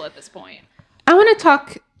successful at this point. I want to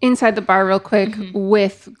talk inside the bar real quick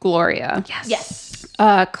with Gloria. Yes.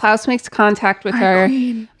 Klaus makes contact with her.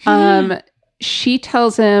 She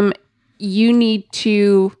tells him, you need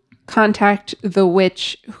to contact the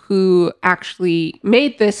witch who actually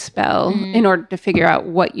made this spell in order to figure out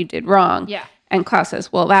what you did wrong. Yeah. And Klaus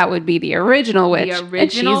says, well, that would be the original witch. The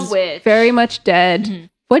original and she's witch. very much dead.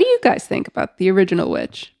 What do you guys think about the original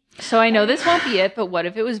witch? So I know this won't be it, but what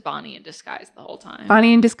if it was Bonnie in disguise the whole time?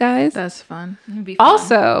 Bonnie in disguise? That's fun. It'd be fun.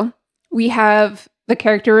 Also, we have the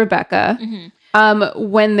character Rebecca.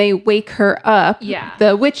 When they wake her up,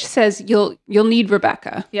 the witch says, you'll need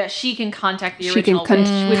Rebecca. Yeah, she can contact the She original can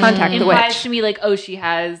witch, which contact the implies witch. to me like, oh, she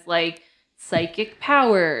has like psychic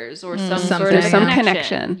powers or some sort of There's some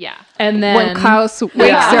connection. Yeah. And then When Klaus wakes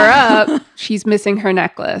her up, she's missing her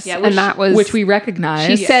necklace. Yeah, and that was... which we recognize.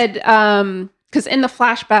 She said... because in the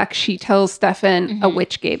flashback, she tells Stefan, a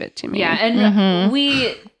witch gave it to me. Yeah, and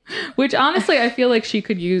we... Which honestly, I feel like she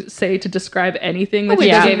could say to describ anything that she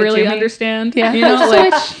gave doesn't it to really me. understand. Yeah. You know,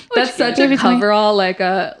 like that's Witch such gave a it to me. coverall. Like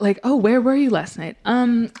oh, where were you last night?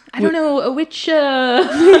 I don't know, a witch.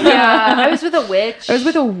 Yeah, I was with a witch. I was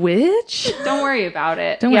with a witch. Don't worry about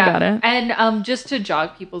it. Don't worry about it. And just to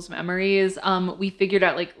jog people's memories, we figured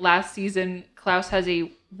out like last season, Klaus has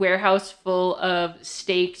a warehouse full of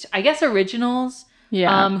staked, I guess, originals.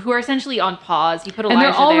 Yeah. Who are essentially on pause. He put Elijah And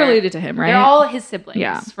they're all there. related to him, right? They're all his siblings,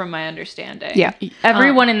 Yeah. from my understanding. Yeah.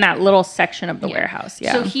 Everyone in that little section of the warehouse.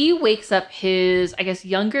 Yeah. So he wakes up his, I guess,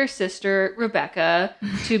 younger sister, Rebecca,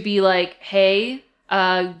 to be like, hey,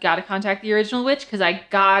 gotta contact the original witch because I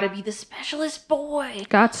gotta be the specialist boy.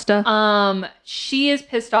 Got stuff. She is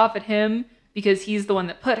pissed off at him because he's the one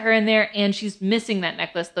that put her in there, and she's missing that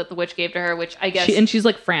necklace that the witch gave to her, which I guess... She's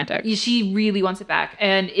like frantic. She really wants it back.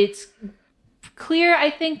 And it's clear, I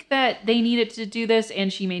think, that they needed to do this,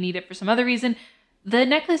 and she may need it for some other reason. The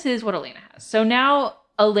necklace is what Elena has. So now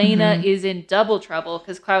Elena is in double trouble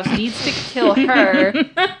because Klaus needs to kill her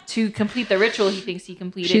to complete the ritual he thinks he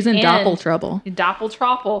completed. She's in and Dopple trouble.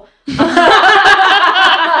 Tropple.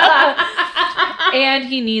 And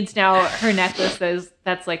he needs now her necklace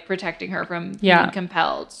that's like protecting her from being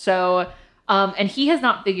compelled. So... and he has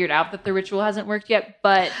not figured out that the ritual hasn't worked yet,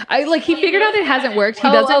 but... He figured out it hasn't worked. He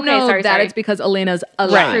doesn't know that it's because Elena's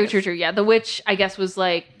alive. True. Yeah, the witch, I guess, was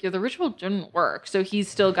like, the ritual didn't work. So he's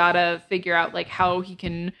still got to figure out, like, how he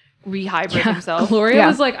can rehybrid himself. Gloria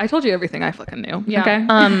was like, I told you everything I fucking knew. Yeah.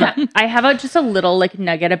 Okay? I have just a little like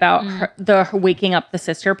nugget about her waking up the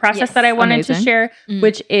sister process that I wanted to share,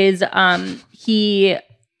 which is he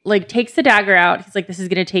like takes the dagger out. He's like, this is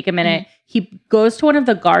going to take a minute. He goes to one of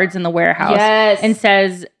the guards in the warehouse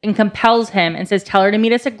and compels him and says, tell her to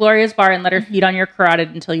meet us at Gloria's bar and let her feed on your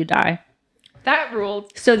carotid until you die. That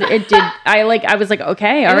ruled. So it did. I was like,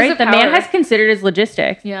 okay, all right. The man has considered his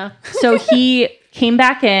logistics. Yeah. So he came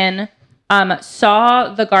back in,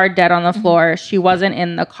 saw the guard dead on the floor. She wasn't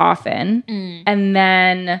in the coffin. And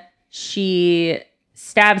then she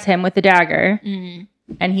stabs him with the dagger.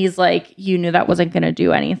 And he's like, you knew that wasn't going to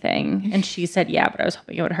do anything. And she said, yeah, but I was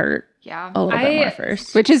hoping it would hurt a little bit more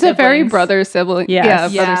first. Which is a very brother-sibling,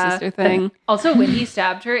 brother-sister thing. Also, when he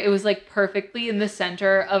stabbed her, it was like perfectly in the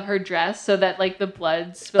center of her dress so that like the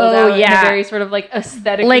blood spilled out in a very sort of like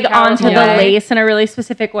aesthetic, like onto the lace in a really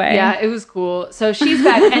specific way. Yeah, it was cool. So she's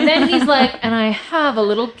back. And then he's like, and I have a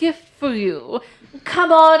little gift for you.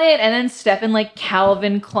 Come on in. And then Stefan, like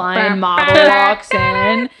Calvin Klein model, walks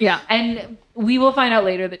in. Yeah. And we will find out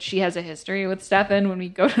later that she has a history with Stefan when we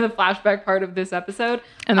go to the flashback part of this episode.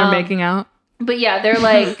 And they're making out. But yeah, they're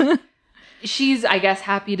like, she's, I guess,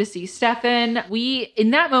 happy to see Stefan.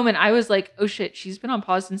 In that moment, I was like, oh shit, she's been on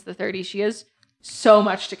pause since the 30s. She has so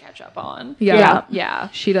much to catch up on. Yeah.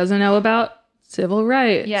 She doesn't know about civil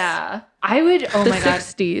rights. Yeah. I would, oh my God.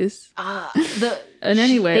 60s. And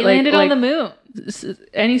anyway, they landed on the moon.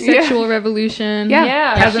 Any sexual revolution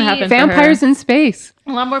hasn't happened Vampires in space.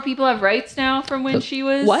 A lot more people have rights now from when she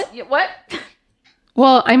was... What? What?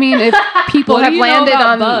 Well, I mean, if people have landed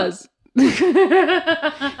on... Buzz?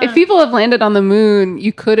 If people have landed on the moon,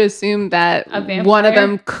 you could assume that one of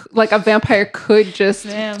them, like a vampire, could just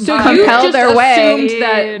compel their way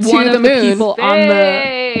that to one the of moon. The people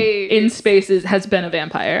in spaces has been a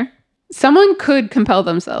vampire. Someone could compel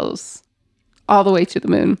themselves all the way to the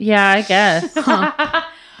moon. Yeah, I guess.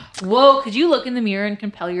 Whoa, could you look in the mirror and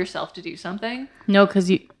compel yourself to do something? No,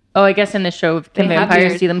 because you... Oh, I guess in the show, can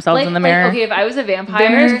vampires see themselves in the mirror? Okay, if I was a vampire...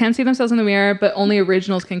 Vampires can see themselves in the mirror, but only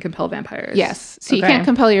originals can compel vampires. Yes. So you can't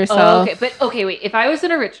compel yourself. Wait. If I was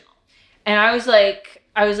an original and I was like,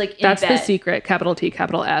 I was like, in That's bed. the secret, capital T,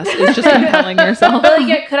 capital S. It's just compelling yourself. But like,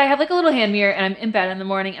 yeah, could I have like a little hand mirror and I'm in bed in the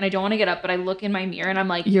morning and I don't want to get up, but I look in my mirror and I'm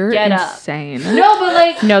like, You're get insane. up. No, but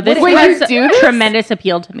like, No, this Wait, has you do this? tremendous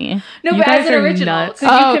appeal to me. no, You but guys as an are original, nuts.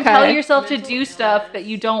 because Oh, you compel okay. yourself to do stuff that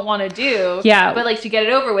you don't want to do. Yeah. But like to get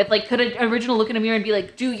it over with, like, could an original look in a mirror and be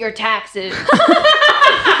like, do your taxes?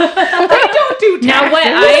 I don't do taxes. Now, what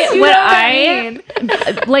You know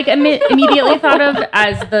I like immediately thought of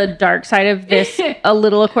as the dark side of this, a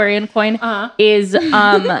little Aquarian coin, is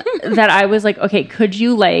that I was like, okay, could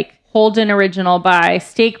you like hold an original by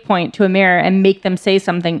stake point to a mirror and make them say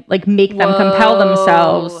something, like make them compel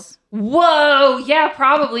themselves? Whoa, yeah,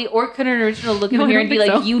 probably. Or could an original look in the No, I mirror don't and be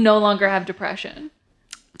think like, so. you no longer have depression?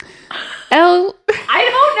 Elle,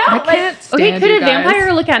 I don't know. I can't stand Okay, could you a guys.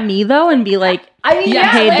 vampire look at me though and be like, I mean, Yeah,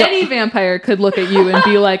 Hey, any vampire could look at you and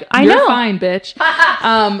be like, I "You're know. fine, bitch."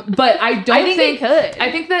 But I don't I think they could. I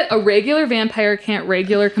think that a regular vampire can't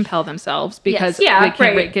regular compel themselves because Yes, yeah, they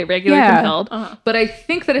can't right. get regular Yeah. compelled. But I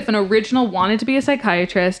think that if an original wanted to be a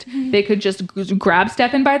psychiatrist, they could just grab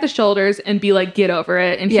Stefan by the shoulders and be like, "Get over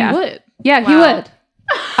it," and Yeah. he would. yeah, he Wow. would.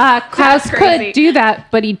 Klaus crazy. could do that,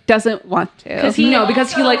 but he doesn't want to. Because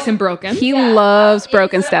he likes him broken. He loves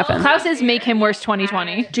broken Stefan. Klaus is Make Him Worse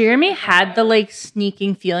 2020. Jeremy had the like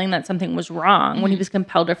sneaking feeling that something was wrong when he was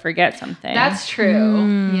compelled to forget something. That's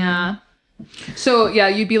true. Yeah. So yeah,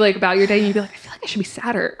 you'd be like about your day, and you'd be like, "I feel like I should be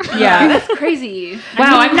sadder." yeah. That's crazy.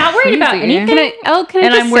 Wow, I'm not worried about crazy. anything, Can I and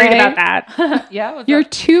just I'm worried say, about that. Yeah. what's your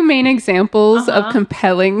up? two main examples of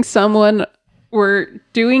compelling someone were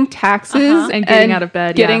doing taxes And getting out of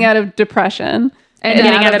bed, getting yeah. out of depression, And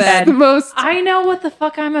getting out of that's bed. the most I know what the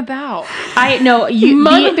fuck I'm about. I know you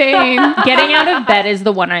mundane. getting out of bed is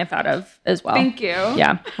the one I thought of as well. Thank you.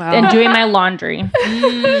 Yeah, Wow. and doing my laundry.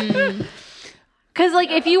 Because,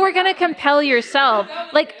 like, if you were going to compel yourself,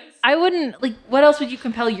 like, I wouldn't, like, what else would you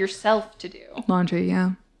compel yourself to do? Laundry,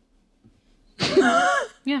 yeah.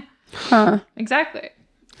 Yeah, Huh. exactly.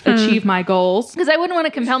 Achieve my goals. Because I wouldn't want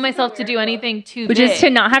to compel myself to do anything too Which big. is to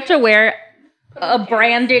not have to wear a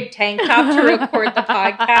branded tank top to record the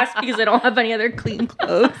podcast because I don't have any other clean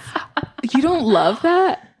clothes. You don't love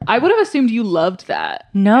that? I would have assumed you loved that.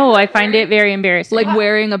 No, I find it very embarrassing. Like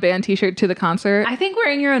wearing a band t-shirt to the concert. I think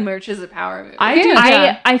wearing your own merch is a power move. I do.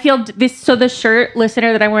 Yeah. I feel this. So the shirt,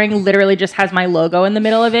 listener, that I'm wearing literally just has my logo in the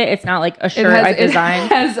middle of it. It's not like a shirt I it designed.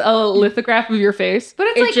 has a lithograph of your face. but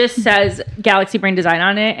it's It like, just says Galaxy Brain Design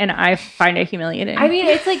on it, and I find it humiliating. I mean,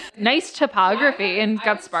 it's like nice topography and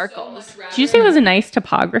got sparkles. Did you say it was a nice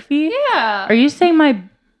topography? Yeah. Are you saying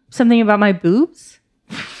something about my boobs?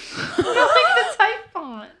 like the type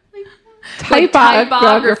font? Like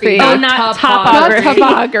Typography. Oh, not Not topography.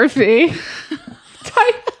 topography.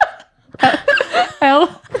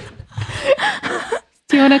 Elle,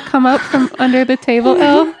 do you want to come up from under the table,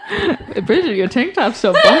 Elle? Bridget, your tank top's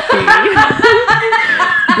so bumpy.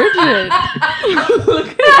 Bridget.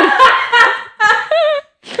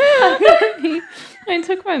 I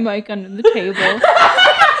took my mic under the table.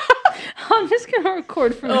 I'm just gonna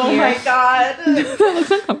record from here. god. That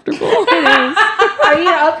looks uncomfortable. It is. I mean,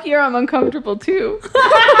 up here I'm uncomfortable too.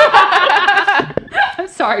 I'm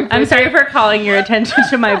sorry. I'm sorry for calling your attention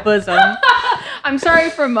to my bosom. I'm sorry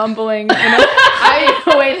for mumbling in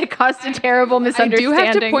a way that caused a terrible I do misunderstanding.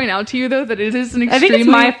 have to point out to you though that it is an I extremely think it's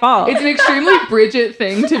my fault. It's an extremely Bridget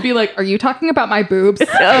thing to be like, "Are you talking about my boobs?" Oh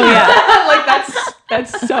yeah. Like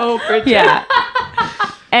that's so Bridget. Yeah.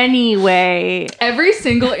 Anyway, Every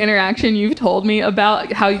single interaction you've told me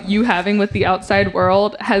about how you having with the outside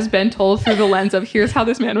world has been told through the lens of, "Here's how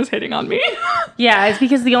this man was hitting on me." yeah, it's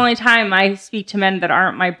because the only time I speak to men that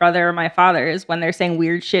aren't my brother or my father is when they're saying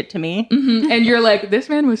weird shit to me. And you're like, "This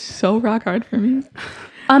man was so rock hard for me."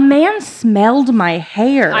 A man smelled my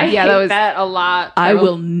hair. I Yeah, hate that was- that a lot. I too.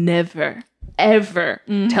 will never, ever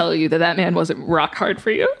tell you that man wasn't rock hard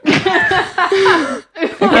for you.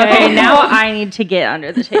 Okay, now I need to get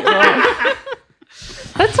under the table.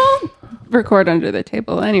 Let's all record under the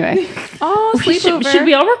table anyway. Oh, Should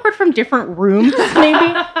we all record from different rooms,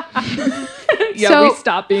 maybe? Yeah, So- we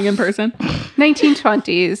stopped being in person.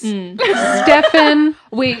 1920s. Stefan.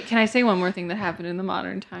 Wait, can I say one more thing that happened in the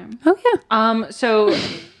modern time? Oh yeah. So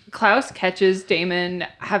Klaus catches Damon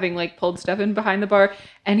having like pulled Stefan behind the bar,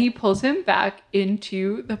 and he pulls him back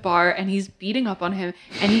into the bar, and he's beating up on him,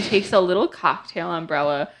 and he takes a little cocktail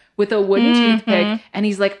umbrella with a wooden toothpick, and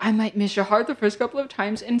he's like, "I might miss your heart the first couple of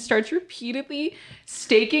times," and starts repeatedly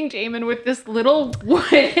staking Damon with this little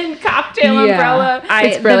wooden cocktail Yeah. umbrella.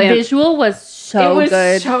 It's brilliant. The visual was so it was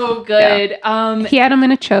good. so good. He had him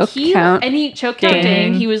in a choke count. And he choke Dang.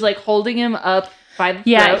 counting. He was like holding him up by the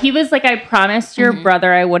Yeah, throat. he was like, I promised your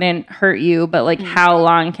brother I wouldn't hurt you, but like, how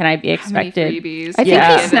long can I be expected? I think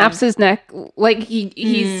Yeah. he snaps his neck. Like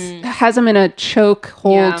he's has him in a choke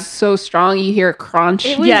hold so strong you hear a crunch.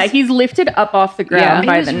 Yeah, he's lifted up off the ground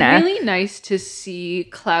by the neck. It was really nice to see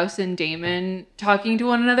Klaus and Damon talking to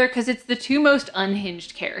one another because it's the two most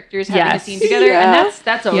unhinged characters having a scene together, and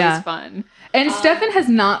that's always fun. And Stefan has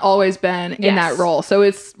not always been in that role, so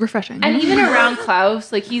it's refreshing. And even around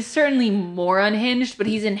Klaus, like he's certainly more unhinged, but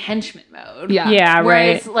he's in henchman mode. Yeah,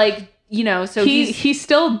 Whereas, right. like, you know, so he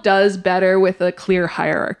still does better with a clear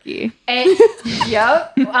hierarchy. And,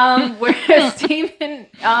 yep. Whereas Damon,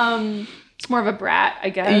 it's more of a brat, I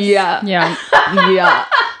guess. Yeah.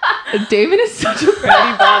 Damon is such a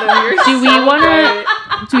bratty bottom. You're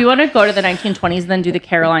Do we want to go to the 1920s and then do the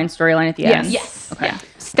Caroline storyline at the end? Yes. Okay. Yeah.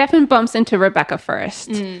 Stefan bumps into Rebecca first.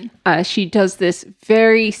 She does this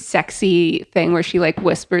very sexy thing where she like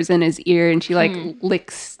whispers in his ear and she like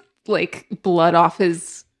licks like blood off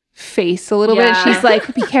his face a little bit. She's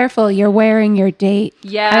like, be careful, you're wearing your date.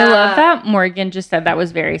 Yeah. I love that Morgan just said that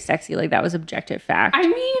was very sexy. Like that was objective fact. I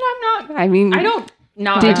mean, I don't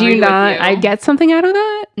not did agree you with not you. I get something out of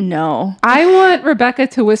that? No. I want Rebecca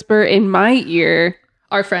to whisper in my ear.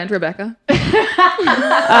 Our friend Rebecca. That's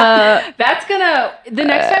gonna the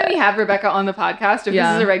next time we have Rebecca on the podcast, if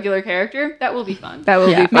this is a regular character, that will be fun. That will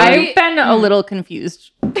be fun. I've been a little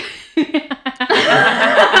confused.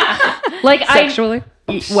 Like Sexually.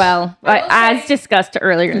 as discussed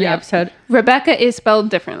earlier in the episode. Rebecca is spelled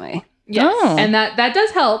differently. Yes. Oh. And that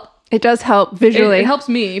does help. It does help visually. It helps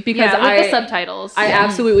me because Yeah, with the subtitles. I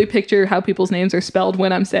absolutely picture how people's names are spelled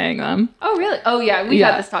when I'm saying them. Oh, really? Oh, yeah. We've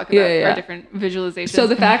had this talk about our different visualizations. So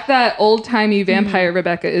the fact that old-timey vampire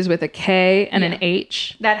Rebecca is with a K and an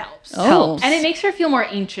H. that helps. Helps. And it makes her feel more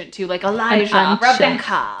ancient, too. Like Elijah,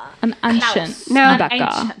 Rebecca. An ancient Klaus, Now- an Rebecca.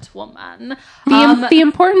 ancient woman. The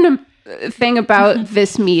important thing about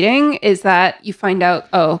this meeting is that you find out,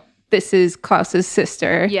 this is Klaus's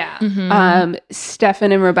sister. Yeah.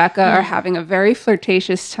 Stefan and Rebecca are having a very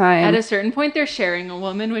flirtatious time. At a certain point, they're sharing a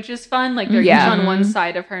woman, which is fun. Like, they're each on one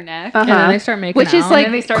side of her neck. And then they start making Which is out. like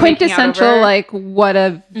And they start making out quintessential, over- like what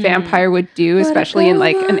a vampire would do, especially in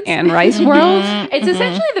like an Anne Rice world. It's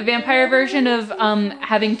essentially the vampire version of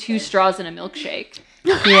having two straws in a milkshake.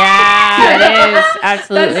 Yeah, it is.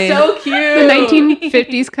 Absolutely. That's so cute. The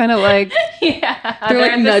 1950s kind of like, Yeah. They're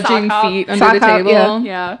like in the nudging sock hop. feet under Sock the hop, table.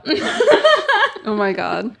 Yeah. oh my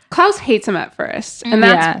God. Klaus hates him at first. And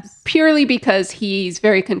that's purely because he's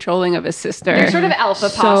very controlling of his sister. They're sort of alpha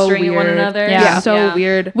So posturing at one weird. another. Yeah. So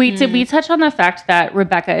weird. Wait, did we touch on the fact that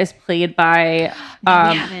Rebecca is played by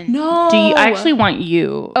No. do you I actually want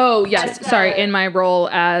you? Oh, yes. Sorry. In my role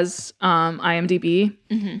as IMDb,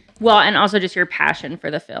 Well, and also just your passion for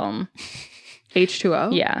the film.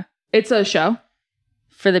 H2O. Yeah. It's a show.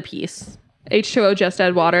 For the piece. H2O Just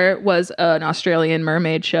Add Water was an Australian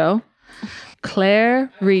mermaid show.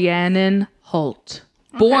 Claire Rhiannon Holt.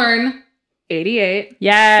 Born 88.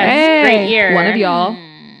 Yes. Hey. Great year. One of y'all.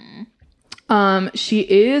 She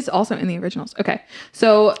is also in the originals. Okay.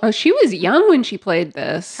 So, she was young when she played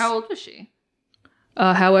this. How old was she?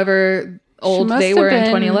 however old must they have were in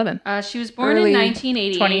been- 2011. She was born Early in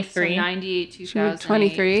 1988. 23. So 98, 2000.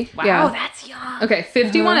 23. Wow, Yeah. that's young. Okay.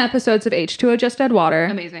 51 episodes of H2O Just Add Water.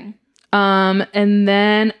 Amazing. And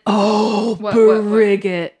then, What?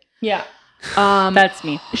 Brigit. Yeah. That's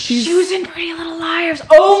me. She was in Pretty Little Liars.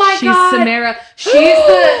 Oh my She's god. Samara.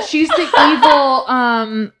 She's the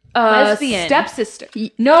evil Lesbian. stepsister.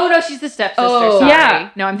 No, she's the stepsister. Oh. Sorry. Yeah.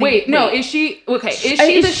 No, I'm Wait, thinking. no, is she okay? Is she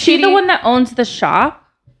Is she the shitty- one that owns the shop?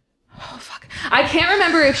 I can't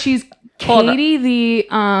remember if she's Hold up. Katie,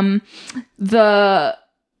 the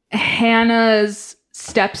Hannah's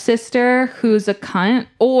stepsister who's a cunt,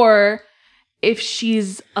 or if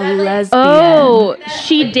she's a lesbian. Oh,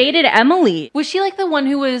 she dated Emily. Was she like the one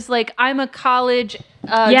who was like, I'm a college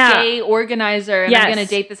Yeah. gay organizer and I'm Yes. going to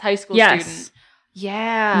date this high school Yes. student?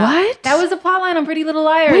 Yeah. What? That was a plotline on Pretty Little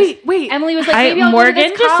Liars. Wait. Emily was like, maybe I'll go to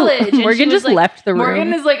this college. And Morgan she was just like- left the room.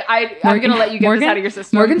 Morgan is like, I'm going to let you get this out of your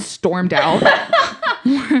system. Morgan stormed out.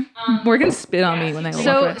 Morgan spit on me when they walked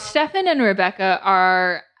So away. Stefan and Rebecca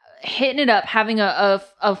are hitting it up, having a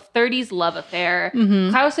 30s love affair.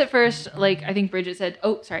 Klaus at first, like, I think Bridget said,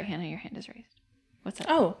 oh, sorry, Hannah, your hand is raised. What's up?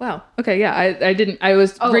 Oh, wow. Okay, yeah. I didn't. I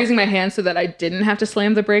was raising my hand so that I didn't have to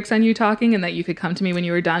slam the brakes on you talking and that you could come to me when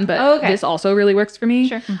you were done. But Oh, okay. this also really works for me.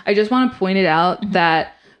 Sure. I just want to point it out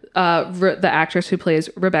that the actress who plays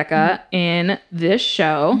Rebecca in this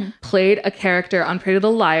show played a character on Pretty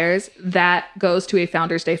Little Liars that goes to a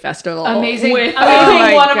Founders Day festival. Amazing. With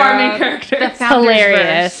Oh one of our main characters. The Founders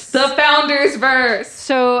Hilarious. The Founders verse.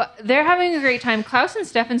 So they're having a great time. Klaus and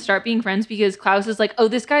Stefan start being friends because Klaus is like, oh,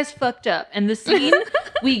 this guy's fucked up. And the scene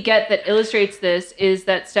we get that illustrates this is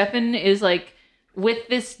that Stefan is like with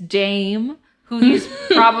this dame who he's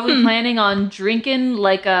probably planning on drinking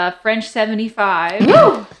like a French 75.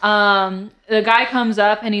 The guy comes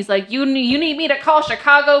up and he's like, you need me to call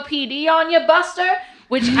Chicago PD on you, Buster?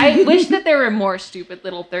 Which I wish that there were more stupid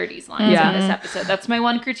little 30s lines in this episode. That's my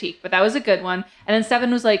one critique, but that was a good one. And then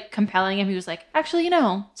Stefan was like compelling him. He was like, actually,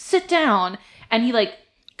 sit down. And he like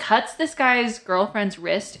cuts this guy's girlfriend's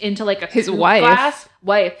wrist into like a His coupe wife. glass.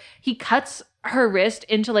 He cuts her wrist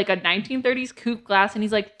into like a 1930s coupe glass and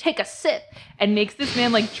he's like, take a sip, and makes this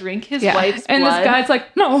man like drink his wife's And blood. this guy's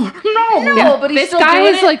like, no. But he's This still guy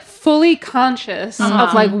doing is it. like fully conscious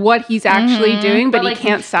of like what he's actually doing, but, But, like, he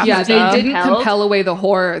can't stop Yeah, himself. they didn't compelled. compel away the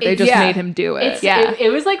horror. They just made him do it.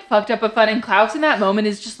 It was like fucked up but fun. And Klaus in that moment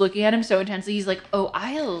is just looking at him so intensely. He's like, oh,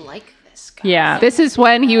 I like this guy. Yeah. This is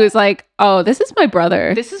when he was like, "Oh, this is my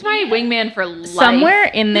brother." This is my wingman for life. Somewhere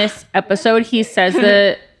in this episode, he says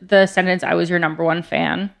the sentence, "I was your number one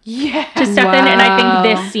fan," to Stefan, and I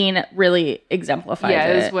think this scene really exemplifies Yeah,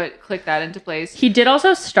 it. is what clicked that into place. He did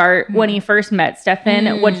also start when he first met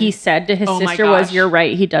Stefan. What he said to his Oh my sister was, gosh. "You're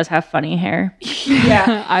right. He does have funny hair."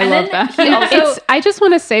 Yeah, I love that. He also, I just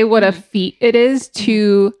want to say what a feat it is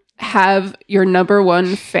to have your number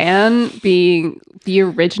one fan being the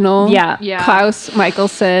original Yeah. Klaus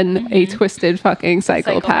Michelson, a twisted fucking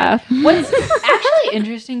psychopath. What's actually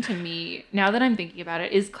interesting to me, now that I'm thinking about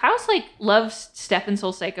it, is Klaus like loves Stefan's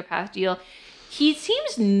whole psychopath deal. He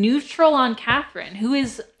seems neutral on Catherine, who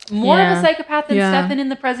is more of a psychopath than Stefan in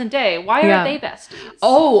the present day. Why are they besties?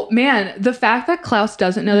 Oh, man. The fact that Klaus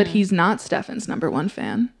doesn't know that he's not Stefan's number one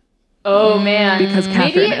fan. Oh man, Because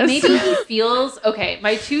Catherine is. maybe he feels okay.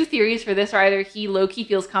 My two theories for this are either he low-key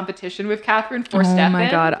feels competition with Catherine for Stefan, my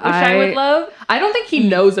God, which I would love. I don't think he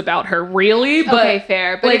knows about her really, but Okay,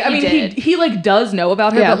 fair. But like, if I mean, did, he like does know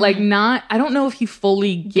about her, Yeah. but like not. I don't know if he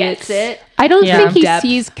fully gets it. I don't Yeah. think he Depth.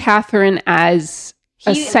 sees Catherine as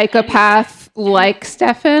a He- psychopath like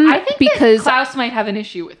Stefan. I think because that Klaus might have an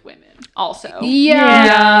issue with women. Also,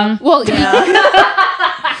 yeah. Well,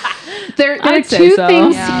 there are I'd say two so.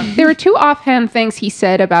 things. Yeah. There were two offhand things he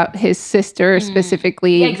said about his sister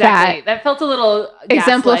specifically exactly. That felt a little that gaslight.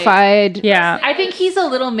 exemplified. Yeah. I think he's a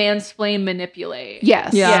little mansplain manipulate.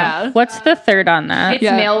 Yes. Yeah. What's the third on that? It's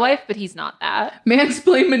male wife, but he's not that.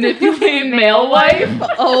 mansplain, manipulate, male wife.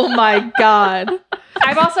 Oh my God.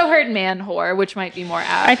 I've also heard man whore, which might be more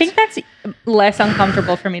apt. I think that's less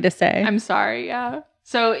uncomfortable for me to say. I'm sorry, yeah.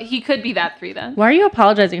 So he could be that 3 then. Why are you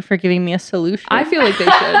apologizing for giving me a solution? I feel like they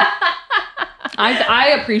should.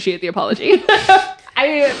 I appreciate the apology.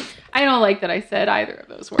 I don't like that I said either of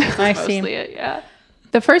those words. I That's see. mostly it, yeah.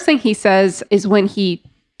 The first thing he says is when he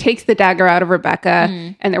takes the dagger out of Rebecca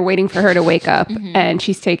and they're waiting for her to wake up and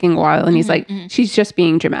she's taking a while and he's like, she's just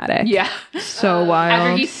being dramatic. Yeah. So wild.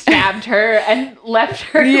 After he stabbed her and left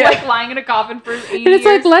her like lying in a coffin for 80 And it's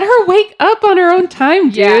like, years. let her wake up on her own time,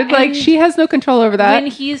 dude. Yeah, like, and she has no control over that. When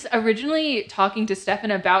he's originally talking to Stefan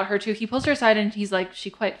about her too, he pulls her aside and he's like, she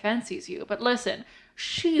quite fancies you. But listen,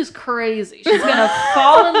 she's crazy. She's going to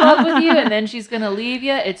fall in love with you and then she's going to leave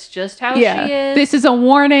you. It's just how she is. This is a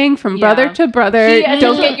warning from brother to brother. And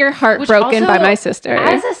Don't then- get your heart which broken by also, my sister.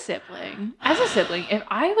 As a sibling, if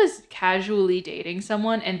I was casually dating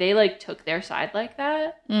someone and they like took their side like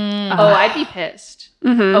that, I'd be pissed.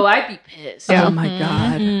 Oh, I'd be pissed. Oh my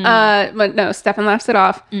God. But no, Stefan laughs it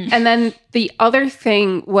off. And then the other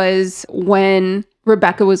thing was when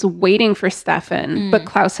Rebecca was waiting for Stefan, but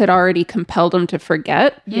Klaus had already compelled him to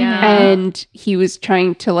forget. Yeah. And he was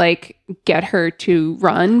trying to like get her to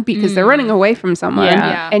run because they're running away from someone.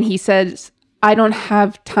 Yeah. And he says, I don't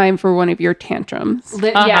have time for one of your tantrums.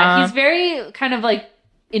 Yeah, he's very kind of like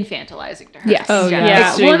infantilizing to her. Yes. Oh, Yeah. yeah.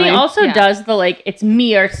 Yeah. Well, and he Extremely. also Yeah. does the like, it's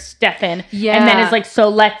me or Stefan. Yeah. And then it's like, so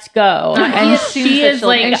let's go. He And assumes she that is she'll-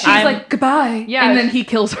 like, and She's I'm, like, goodbye. Yeah. And then he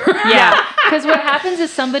kills her. Yeah, because what happens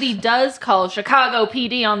is somebody does call Chicago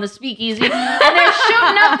PD on the speakeasy, and they're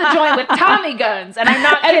shooting up the joint with Tommy guns, and I'm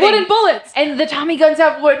not kidding. And wooden bullets. And the Tommy guns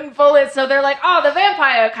have wooden bullets, so they're like, oh, the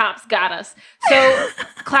vampire cops got us. So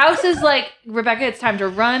Klaus is like, Rebecca, it's time to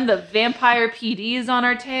run. The vampire PD is on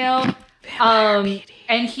our tail.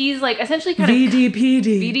 And he's like, essentially kind of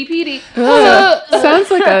VDPD.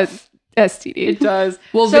 Sounds like a STD. It does.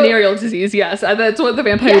 Well, So- venereal disease, yes. That's what the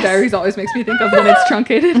Vampire Yes. Diaries always makes me think of when it's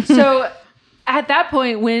truncated. So at that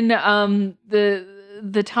point, when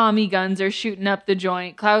the Tommy guns are shooting up the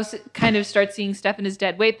joint. Klaus kind of starts seeing Stefan as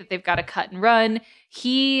dead weight that they've got to cut and run.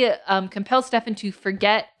 He compels Stefan to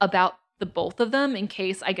forget about the both of them in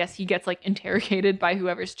case, I guess, he gets like interrogated by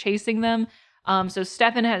whoever's chasing them. So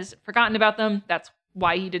Stefan has forgotten about them. That's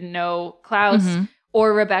why he didn't know Klaus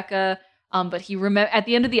or Rebecca. But he at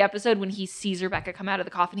the end of the episode when he sees Rebecca come out of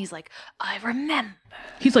the coffin, he's like, I remember.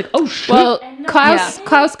 He's like, oh shit. Well,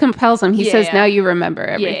 Klaus compels him. He says, now you remember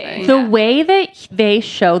everything. The way that they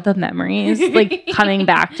show the memories like coming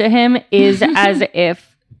back to him is as if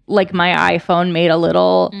like my iPhone made a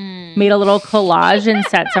little collage and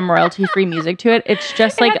set some royalty free music to it. It's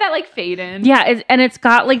just like that like fade in. Yeah, and it's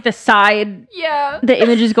got like the side. Yeah. The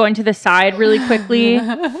images going to the side really quickly.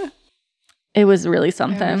 It was really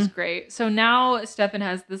something. It was great. So now Stefan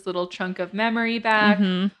has this little chunk of memory back.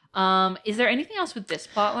 Is there anything else with this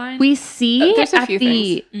plot line? We see there's a at few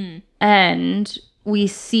the end, we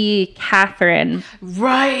see Catherine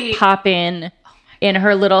pop in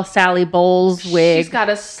her little Sally Bowles wig. She's got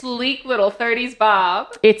a sleek little 30s bob.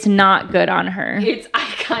 It's not good on her.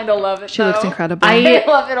 I kind of love it. She looks incredible. I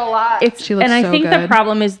love it a lot. She looks I so think good. the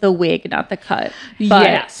problem is the wig, not the cut. But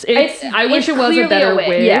Yes. I wish it was a better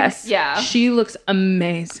wig. Yes. Yeah. She looks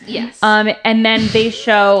amazing. Yes. And then they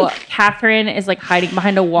show Catherine is like hiding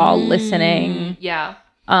behind a wall listening. Yeah.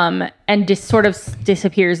 And just sort of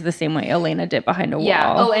disappears the same way Elena did behind a wall.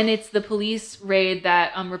 Yeah. Oh, and it's the police raid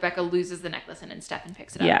that Rebecca loses the necklace and then Stefan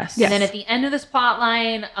picks it up. Yes. And then at the end of this plot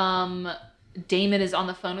line, Damon is on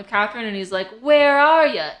the phone with Catherine and he's like, where are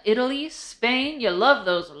you? Italy? Spain? You love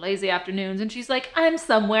those lazy afternoons. And she's like, I'm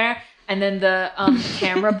somewhere. And then the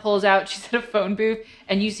camera pulls out. She's at a phone booth.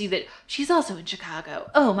 And you see that she's also in Chicago.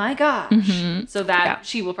 Oh, my gosh. So that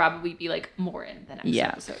she will probably be like more in the next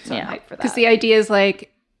episode. So I'm hyped for that. Because the idea is like,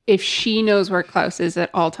 if she knows where Klaus is at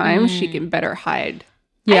all times, she can better hide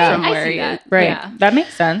from where he is. Right. Yeah. That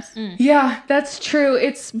makes sense. Yeah, that's true.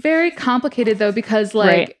 It's very complicated though, because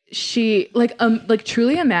like she like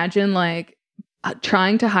truly imagine like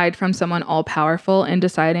trying to hide from someone all powerful and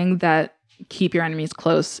deciding that keep your enemies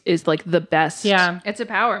close is like the best It's a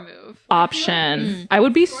power move. option. I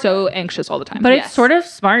would be so anxious all the time. But it's sort of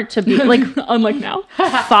smart to be like, unlike now.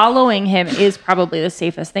 following him is probably the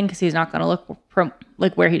safest thing because he's not going to look from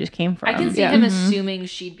like where he just came from. I can see him assuming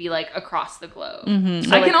she'd be like across the globe.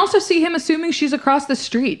 So, I can also see him assuming she's across the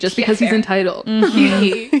street just because he's entitled.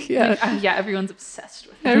 yeah, everyone's obsessed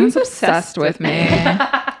with him. Everyone's obsessed with me.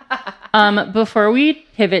 Before we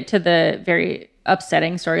pivot to the very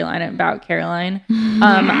upsetting storyline about Caroline,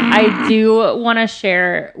 I do want to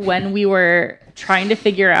share when we were trying to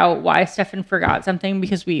figure out why Stefan forgot something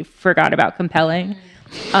because we forgot about compelling.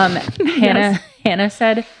 Hannah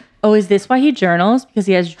said, "Oh, is this why he journals? Because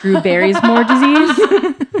he has Drew Barrymore's disease?"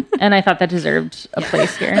 And I thought that deserved a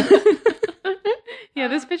place here. Yeah,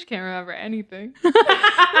 this bitch can't remember anything.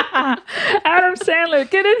 Adam Sandler,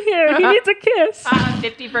 get in here. He needs a kiss.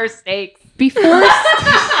 50 first steaks.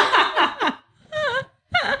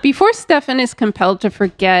 Before Stefan is compelled to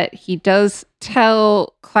forget, he does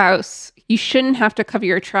tell Klaus, you shouldn't have to cover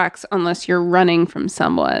your tracks unless you're running from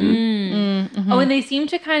someone. Oh, and they seem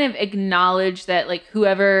to kind of acknowledge that like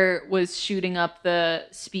whoever was shooting up the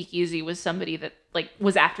speakeasy was somebody that like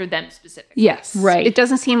was after them specifically. Yes. Right. It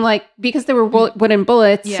doesn't seem like, because there were wooden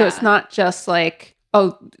bullets, so it's not just like,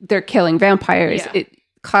 oh, they're killing vampires. Yeah.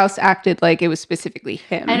 Klaus acted like it was specifically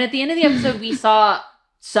him. And at the end of the episode, we saw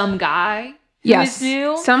some guy who was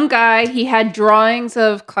new. Some guy, he had drawings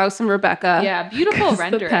of Klaus and Rebecca. Yeah, beautiful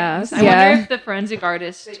renderings. past. I wonder if the forensic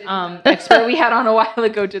artist expert we had on a while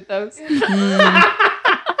ago did those.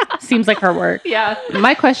 Seems like her work. Yeah.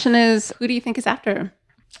 My question is, who do you think is after him?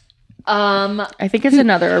 I think it's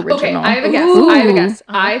another original. Okay, I have a guess. Ooh. I have a guess.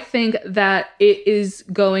 I think that it is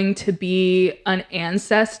going to be an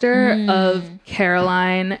ancestor of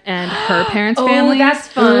Caroline and her parents' family. that's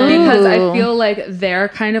fun. Because I feel like they're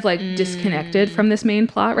kind of like disconnected from this main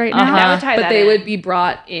plot right now. That would tie But that they in. would be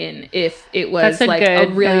brought in if it was That's a like a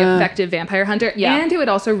good- really effective vampire hunter. Yeah. And it would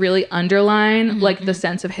also really underline like the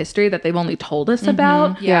sense of history that they've only told us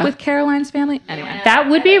about Yeah. with Caroline's family. Anyway. That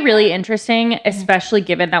would be really interesting, especially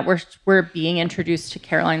given that we're being introduced to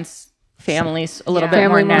Caroline's families a little bit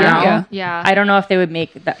more Family more, now. yeah. Yeah. I don't know if they would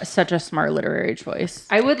make that such a smart literary choice.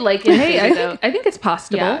 I would like it. Hey, though. I think it's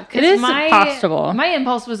possible. Yeah, 'cause It is possible. My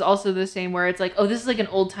impulse was also the same, where it's like, oh, this is like an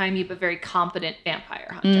old timey but very competent vampire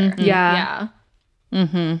hunter. Yeah.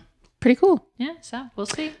 Yeah. Pretty cool. Yeah. So we'll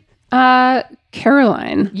see.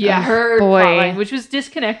 Caroline. Yeah, her boy. plotline, which was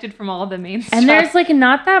disconnected from all the main stuff. And there's like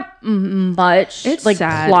not that much It's like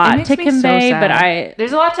sad. It plot makes to me so convey, but sad. I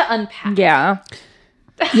there's a lot to unpack. yeah.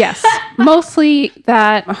 Yes. Mostly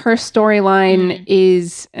that her storyline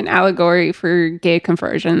is an allegory for gay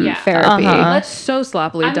conversion therapy. That's so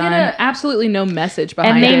sloppily done. Absolutely no message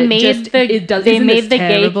behind And it. they made the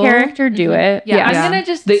gay character do it. Yeah, I'm gonna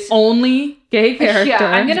just the only gay character. Yeah,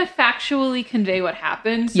 I'm gonna factually convey what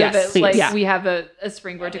happened so that please. we have a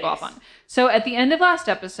springboard to go off on. So at the end of last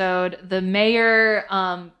episode, the mayor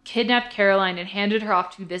kidnapped Caroline and handed her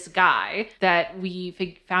off to this guy that we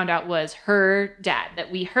found out was her dad that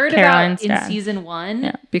we heard Caroline's about in dad. season 1.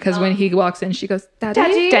 Yeah, because when he walks in, she goes,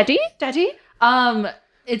 "Daddy, Daddy.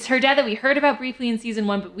 It's her dad that we heard about briefly in season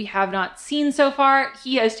 1, but we have not seen so far.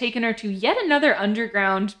 He has taken her to yet another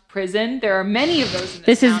underground prison. There are many of those in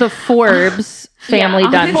This town. is the Forbes family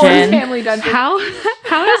dungeon. Forbes family dungeon. How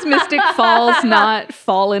has Mystic Falls not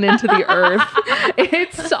fallen into the earth?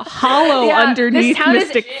 It's hollow underneath this town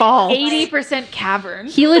Mystic is Falls. 80% cavern.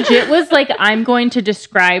 He legit was like, I'm going to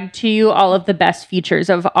describe to you all of the best features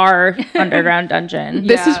of our underground dungeon.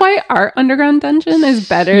 This is why our underground dungeon is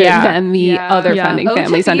better than the other founding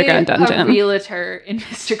family's underground dungeon. A realtor in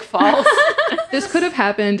Mystic Falls. This could have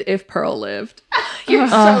happened if Pearl lived. You're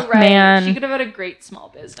so right. Man. She could have had a great small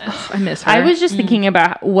business. I miss her. I was just thinking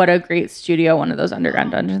about what a great studio one of those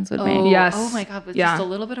underground dungeons would make. Yes. Oh my God, with just a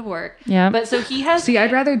little bit of work. Yeah. But so he has... See,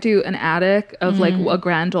 I'd rather do an attic of like a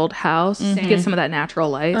grand old house to get some of that natural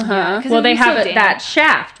light. Yeah, 'cause Well, it'd they be have so damp. that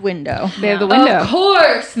shaft window. They have the window. Of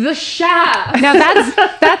course, the shaft. Now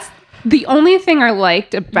that's the only thing I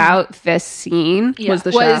liked about this scene Was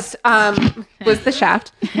the was the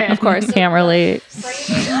shaft, of course. Can't relate.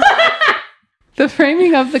 The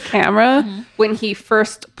framing of the camera when he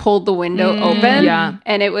first pulled the window open,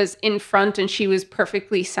 and it was in front, and she was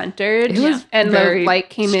perfectly centered, It was and very the light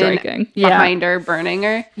came striking. in behind her, burning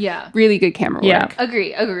her. Yeah. Really good camera work.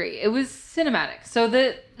 Agree. It was cinematic. So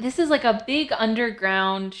this is like a big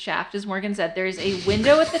underground shaft, as Morgan said. There's a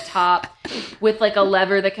window at the top with like a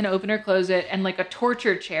lever that can open or close it, and like a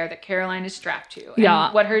torture chair that Caroline is strapped to.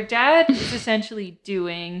 And what her dad is essentially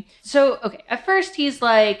doing. So, okay, at first he's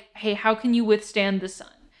like, hey, how can you withstand the sun?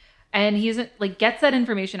 And he's like, gets that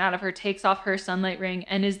information out of her, takes off her sunlight ring,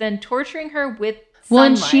 and is then torturing her with Well,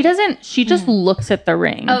 and sunlight. she just looks at the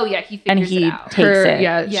ring. Oh yeah, he and figures he it out. takes it.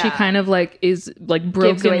 Yeah, she kind of like is like away the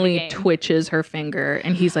brokenly game. twitches her finger,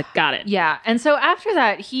 and he's like, "Got it." Yeah. And so after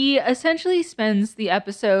that, he essentially spends the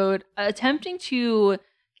episode attempting to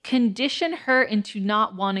condition her into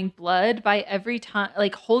not wanting blood by every time,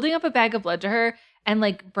 like holding up a bag of blood to her and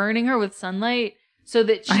like burning her with sunlight so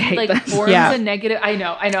that she like forms a negative. I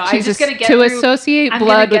know. I'm just going to get to through, associate I'm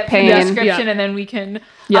blood gonna with get through the pain. description and then we can.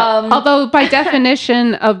 Although by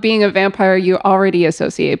definition of being a vampire, you already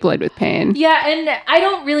associate blood with pain. Yeah, and I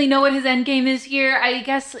don't really know what his end game is here. I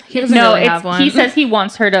guess He doesn't really have one. He says he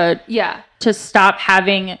wants her to stop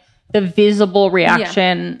having the visible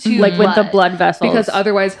reaction to like with the blood. blood vessels Because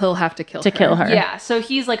otherwise he'll have to kill her. Yeah, so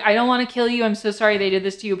he's like, I don't want to kill you. I'm so sorry they did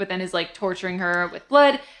this to you. But then is like torturing her with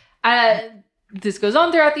blood. This goes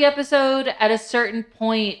on throughout the episode. At a certain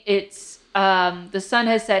point, it's the son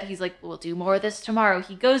has said, he's like, we'll do more of this tomorrow.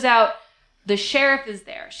 He goes out. The sheriff is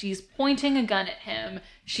there. She's pointing a gun at him.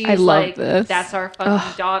 She's I love like, this. that's our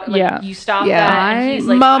fucking daughter. Like, you stop Yeah. that. And he's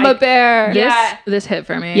like, Mama bear. This hit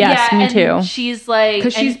for me. Yes, me too. and she's like,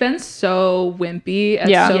 Because she's and- been so wimpy at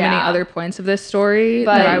so many Yeah. other points of this story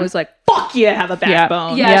But- that I was like, fuck yeah, have a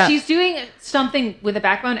backbone. Yeah, she's doing something with a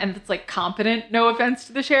backbone and it's like competent. No offense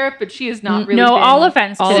to the sheriff, but she is not really no, been all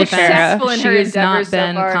offense to the sheriff. successful in She her has not endeavors so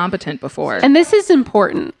been far. competent before. And this is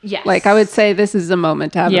important. Yes. Like I would say this is a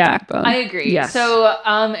moment to have a backbone. I agree. Yes. So,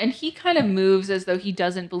 and he kind of moves as though he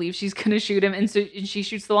doesn't believe she's going to shoot him. And she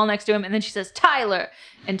shoots the wall next to him. And then she says, Tyler.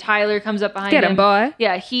 And Tyler comes up behind him. Get him, boy.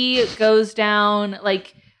 Yeah. He goes down,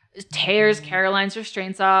 like, tears Caroline's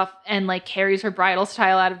restraints off and, like, carries her bridal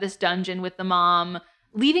style out of this dungeon with the mom,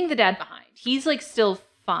 leaving the dad behind. He's, like, still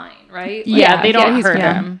fine, right? Like, Yeah, they don't he's hurt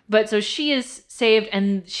fine. him. But so she is saved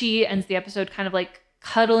and she ends the episode kind of like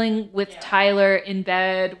cuddling with Tyler in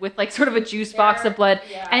bed with like sort of a juice box of blood.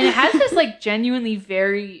 And it has this like genuinely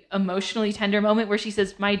very emotionally tender moment where she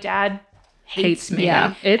says, my dad hates me.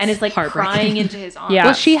 Yeah. It's and is like heartbreaking. crying into his arms. Yeah.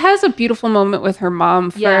 Well, she has a beautiful moment with her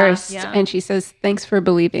mom first, yeah. and she says, "Thanks for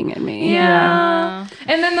believing in me." Yeah.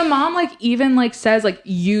 And then the mom like even like says like,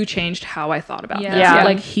 you changed how I thought about Yeah. this. Yeah.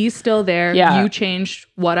 Like he's still there. Yeah. You changed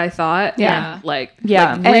what I thought. Yeah. And, like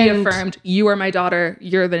Yeah. reaffirmed you are my daughter.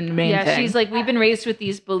 You're the main Yeah, thing. she's like, we've been raised with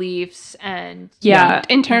these beliefs and Yeah.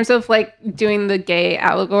 In terms of like doing the gay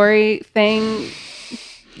allegory thing,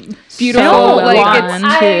 beautiful. So like well it's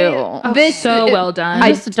done, too. this so well done.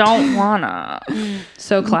 I just don't wanna.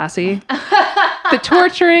 So classy. The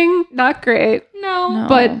torturing, not great. No.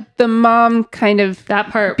 But the mom kind of That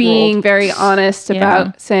part being rolled. very honest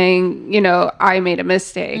about saying, I made a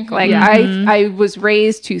mistake. Like I was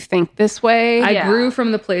raised to think this way. I grew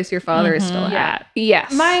from the place your father is still at.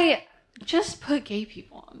 Yes. Just put gay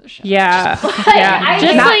people on the show. Yeah. I-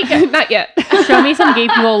 Just like not yet. show me some gay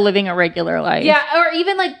people living a regular life. Yeah, or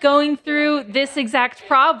even like going through this exact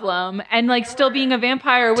problem and like still being a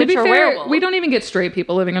vampire, To witch, be or fair, werewolf. we don't even get straight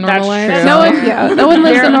people living a That's normal life. true. No one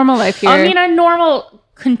lives a normal life here. I mean, a normal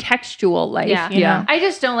contextual life. Yeah. You know? I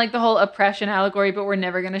just don't like the whole oppression allegory, but we're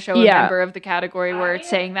never going to show a Yeah. member of the category where it's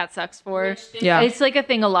saying that sucks for. Yeah. It's like a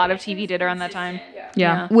thing a lot of TV did around that time.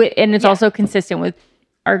 Yeah. And it's also consistent with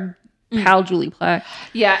our pal Julie Plec.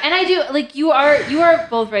 Yeah, and I do like you are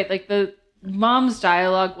both right. Like the mom's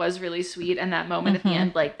dialogue was really sweet, and that moment at the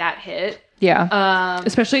end, like that hit. yeah.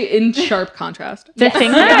 Especially in sharp contrast. The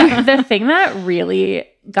thing that really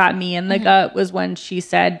got me in the gut was when she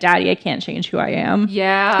said, "Daddy, I can't change who I am."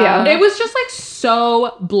 Yeah. It was just like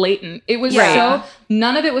so blatant. It was so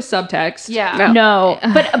none of it was subtext. Yeah. No,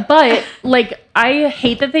 but like I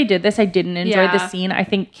hate that they did this. I didn't enjoy the Yeah. scene. I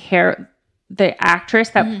think the actress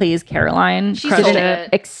that plays Caroline She did sold an it.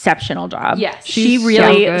 exceptional job. Yes. she She's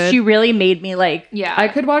really so good. she really made me like Yeah. I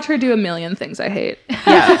could watch her do a million things I hate.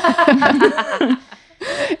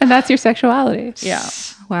 And that's your sexuality. yeah.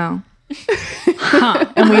 Wow.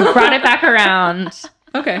 And we brought it back around.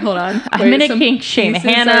 Okay, hold on. I'm gonna some kink shame pieces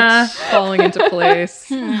Hannah. are falling into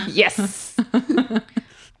place. Yes.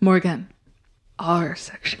 Morgan, our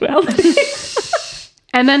sexuality.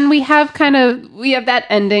 And then we have that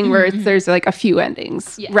ending where there's like a few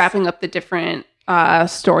endings wrapping up the different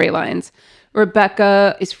storylines.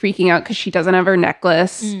 Rebecca is freaking out because she doesn't have her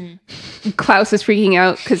necklace. Klaus is freaking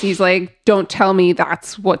out because he's like, don't tell me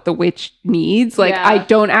that's what the witch needs. Like, Yeah. I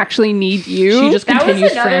don't actually need you. She just that was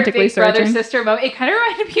continues another frantically big brother searching. sister moment. It kind of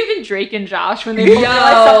reminded me of in Drake and Josh when they both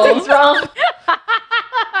realized something's wrong.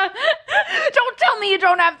 Don't tell me you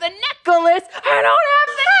don't have the necklace. I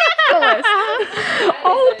don't have the necklace.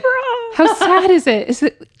 Oh, bro. How sad is it? Is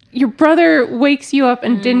it your brother wakes you up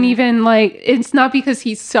and didn't even it's not because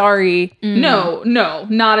he's sorry. No,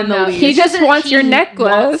 not in the No, least. He just doesn't- wants your he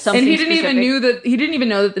necklace. wants and something he didn't even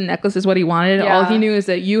know that the necklace is what he wanted. Yeah. All he knew is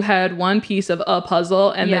that you had one piece of a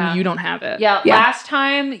puzzle and Yeah. then you don't have it. Yeah, last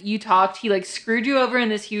time you talked, he like screwed you over in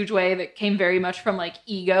this huge way that came very much from like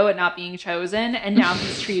ego and not being chosen, and now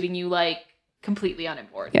he's treating you like completely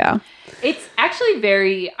unimportant. Yeah. It's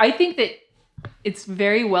actually I think that it's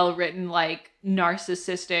very well written, like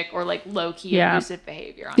narcissistic or like low-key abusive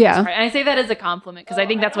behavior on his part. And I say that as a compliment because I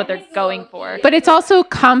think that's what they're going for. But it's also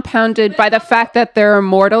compounded by the fact that they're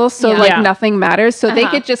immortal, so nothing matters. So they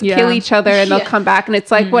could just kill each other and they'll come back and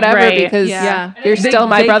it's like whatever because you're still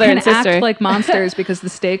my brother and sister. Act like monsters because the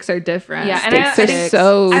stakes are different. Yeah, and Stakes are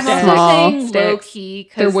so I'm small. also saying Sticks. low-key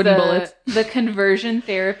They're because wooden bullets. the conversion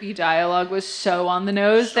therapy dialogue was so on the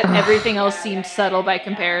nose that everything else seemed subtle by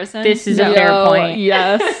comparison. This is a fair point.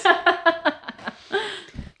 Yes.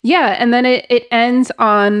 Yeah, and then it ends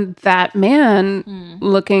on that man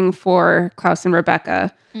looking for Klaus and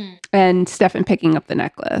Rebecca and Stefan picking up the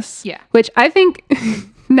necklace. Yeah. Which I think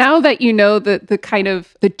now that you know the kind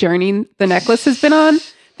of the journey the necklace has been on,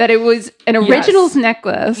 that it was an originals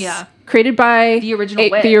necklace created by The original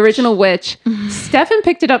witch. the original witch. Stefan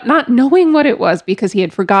picked it up not knowing what it was because he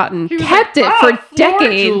had forgotten, kept it for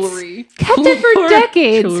decades. Jewelry. Kept it for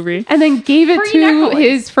decades jewelry. and then gave it Free to necklace.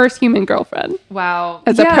 his first human girlfriend Wow.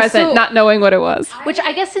 as a present, not knowing what it was. Which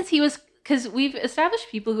I guess since he was, because we've established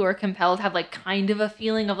people who are compelled have like kind of a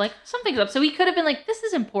feeling of like something's up. So he could have been like, this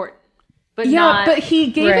is important. But not. but he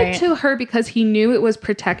gave Right. it to her because he knew it was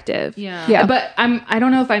protective. Yeah. But I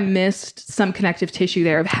don't know if I missed some connective tissue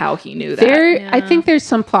there of how he knew that. I think there's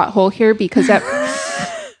some plot hole here because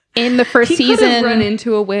in the first he could have season, run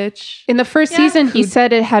into a witch. in the first season, he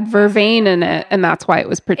said it had vervain in it, and that's why it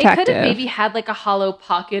was It could protective. have maybe had like a hollow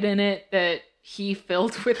pocket in it that he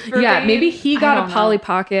filled with vervain. Yeah, maybe he I got don't a know. Polly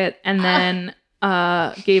Pocket and then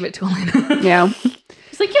gave it to Elena. Yeah.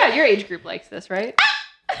 He's like, yeah, your age group likes this, right?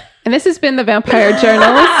 And this has been the Vampire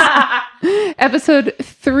Journalist, episode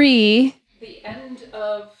 3. The end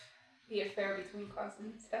of the affair between Klaus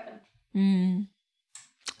and Stefan.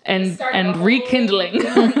 and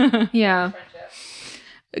rekindling. Yeah.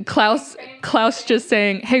 Klaus just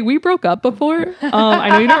saying, "Hey, we broke up before. I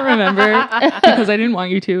know you don't remember because I didn't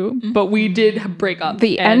want you to, but we did break up.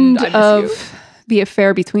 The and end I miss of you." the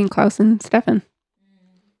affair between Klaus and Stefan.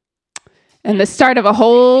 And the start of a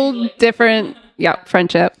whole different,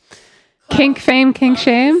 friendship. Kink, fame, kink,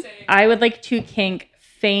 shame. I would like to kink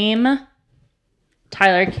fame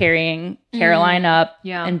Tyler carrying Caroline up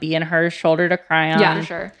and being her shoulder to cry on. Yeah, For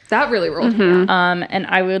sure. that really rolled me. And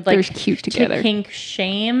I would like They're cute together. to kink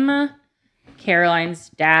shame Caroline's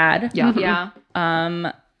dad. Yeah.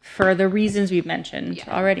 Yeah. For the reasons we've mentioned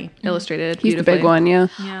already. Illustrated He's the beautifully. big one, yeah.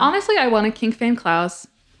 Honestly, I want to kink fame Klaus.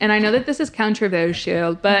 And I know that this is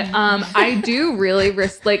controversial, but I do really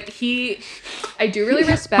I do really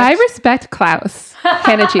respect. I respect Klaus.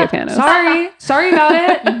 Hannah Giapanos. Sorry about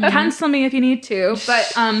it. Cancel me if you need to.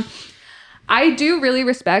 But I do really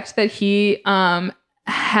respect that he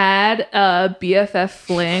had a BFF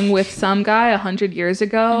fling with some guy 100 years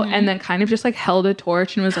ago and then kind of just like held a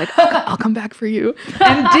torch and was like, I'll come back for you.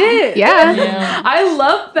 And did. Yeah. I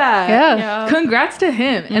love that. Yeah. Congrats to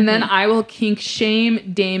him. And then I will kink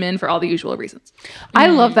shame Damon for all the usual reasons. I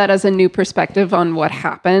love that as a new perspective on what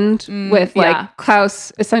happened with like yeah.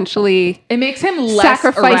 Klaus essentially It makes him less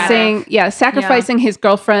sacrificing his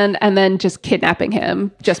girlfriend and then just kidnapping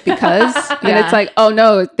him just because. And it's like, oh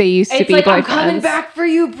no, they used to be like, boyfriends. I'm coming back for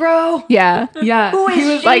you, bro. Yeah. Yeah. He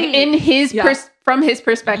was like in his from his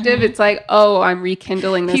perspective, it's like, oh, I'm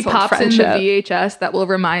rekindling this He old pops in friendship. the VHS that will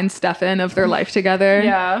remind Stefan of their life together.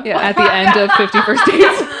 Yeah. At the end of 50 First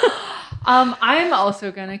Dates. I'm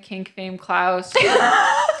also gonna kink fame Klaus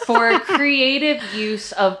for creative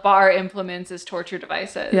use of bar implements as torture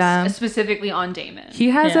devices. Yeah. Specifically on Damon. He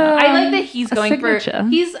has I like that he's a going signature. for.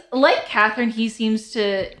 He's like Catherine. He seems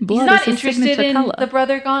to. Blood he's not is his interested signature in color. the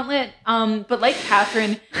brother gauntlet. But like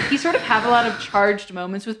Catherine, he sort of have a lot of charged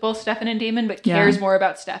moments with both Stefan and Damon, but cares more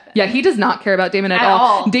about Stefan. Yeah, he does not care about Damon at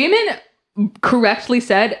all. Damon correctly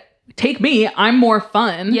said, take me, I'm more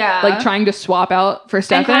fun. Yeah. Like trying to swap out for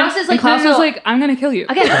Stefan. Klaus is like, Klaus no. was like, I'm gonna kill you.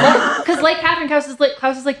 Again, because like Catherine, Klaus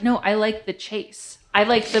is like, no, I like the chase. I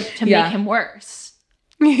like to make him worse.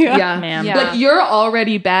 Yeah. Man. Yeah. Like you're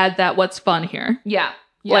already bad, that what's fun here? Yeah.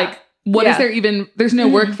 Like what is there even there's no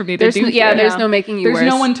work for me to There's do no, here. there's no making you There's worse.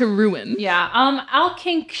 no one to ruin. Yeah. I'll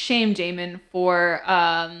kink shame Damon for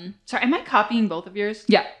sorry, am I copying both of yours?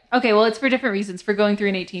 Yeah. Okay, well it's for different reasons. For going through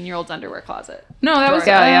an 18-year-old's underwear closet. No, that was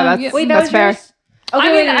that's Wait, that that's was fair. yours? Okay, I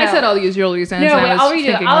mean, wait, no. I said all the usual reasons. No, and wait, I was I'll redo it.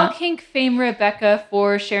 thinking I'll that. kink fame Rebecca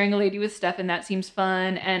for sharing a lady with Stefan. That seems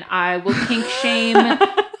fun. And I will kink shame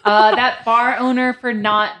that bar owner for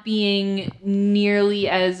not being nearly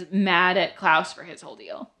as mad at Klaus for his whole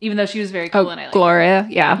deal. Even though she was very cool and I liked her. Gloria,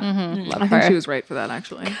 yeah. I think she was right for that,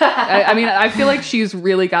 actually. I mean, I feel like she's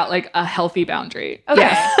really got like a healthy boundary.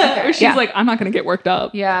 Okay. Okay. She's like, I'm not going to get worked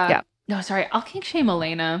up. Yeah. Yeah. No, sorry. I'll kink shame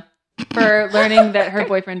Elena for learning that her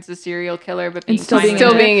boyfriend's a serial killer, but being still fine being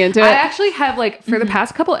with it. into I it. actually have like, for the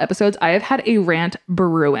past couple episodes, I have had a rant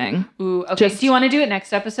brewing. Ooh, okay. Do you want to do it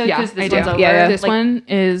next episode? Yeah, Because this I do. one's over. Yeah. This one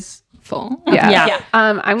is full. Yeah.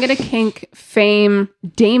 I'm gonna kink fame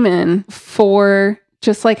Damon for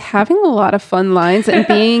just like having a lot of fun lines and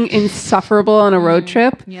being insufferable on a road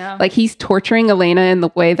trip. Yeah. Like he's torturing Elena in the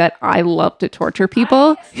way that I love to torture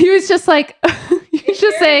people. He was just like he's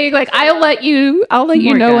just saying like I'll let you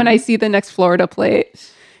know when I see the next Florida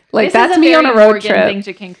plate. Like This that's is me on very a road Morgan trip. thing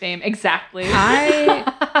to kink fame. Exactly. I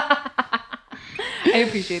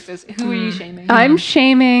appreciate this. Who are you shaming? I'm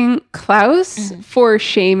shaming Klaus for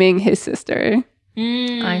shaming his sister.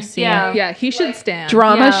 I see. Yeah. Yeah, he should stand.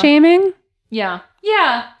 Drama Yeah. shaming? Yeah.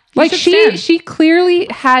 Yeah. Like should stand. she clearly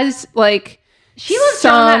has like She loves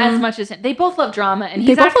drama as much as him. They both love drama, and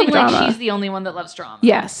he's both love acting like drama. she's the only one that loves drama.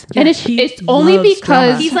 Yes. Yeah, and it's he only loves because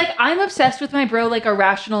drama. He's like, I'm obsessed with my bro like a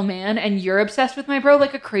rational man, and you're obsessed with my bro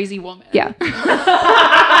like a crazy woman. yeah.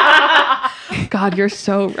 God, you're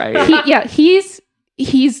so right.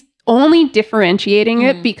 He's only differentiating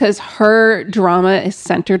it because her drama is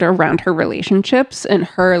centered around her relationships and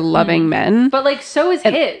her loving men. But like, so is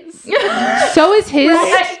his. So is his.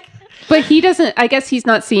 Like, But he doesn't, I guess he's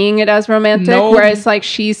not seeing it as romantic, No. whereas like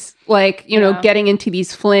she's like, you know, getting into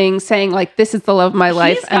these flings, saying like, this is the love of my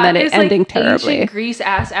life, he's and got then it this, ending like, terribly. ancient Greece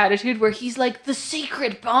ass attitude where he's like the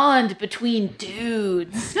secret bond between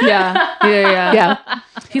dudes. Yeah. Yeah.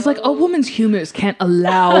 He's like, a woman's humors can't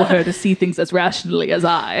allow her to see things as rationally as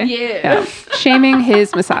I. Yeah. Shaming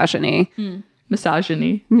his misogyny.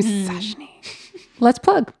 Misogyny. Misogyny. Let's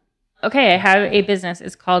plug. Okay, I have a business.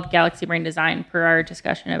 It's called Galaxy Brain Design, per our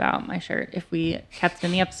discussion about my shirt, if we kept it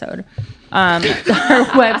in the episode. Our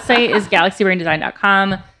website is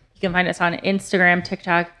galaxybraindesign.com. You can find us on Instagram,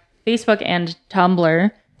 TikTok, Facebook, and Tumblr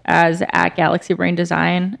as at Galaxy Brain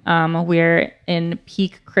Design. We're in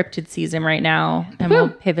peak cryptid season right now, and we'll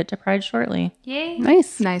pivot to Pride shortly. Yay.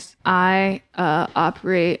 Nice. I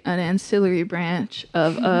operate an ancillary branch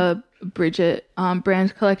of a Bridget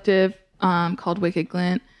brand collective called Wicked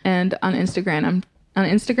Glint. And on Instagram, On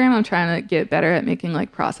Instagram, I'm trying to get better at making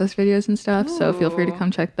like process videos and stuff. Ooh. So feel free to come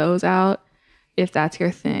check those out if that's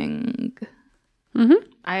your thing. Mm-hmm.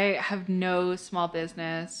 I have no small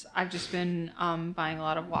business. I've just been buying a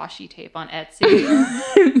lot of washi tape on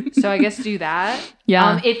Etsy. So I guess do that.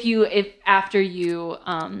 Yeah. If after you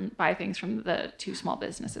buy things from the 2 small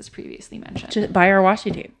businesses previously mentioned. Just buy our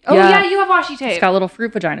washi tape. Oh yeah, you have washi tape. It's got little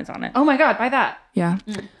fruit vaginas on it. Oh my god, buy that. Yeah.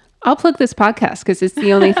 I'll plug this podcast because it's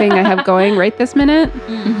the only thing I have going right this minute.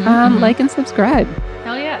 Like and subscribe.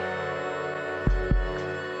 Hell yeah.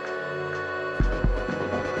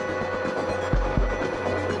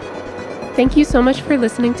 Thank you so much for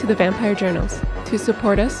listening to the Vampire Journals. To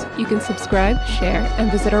support us, you can subscribe, share, and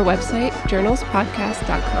visit our website,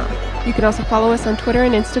 journalspodcast.com. You can also follow us on Twitter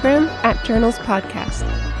and Instagram @journalspodcast.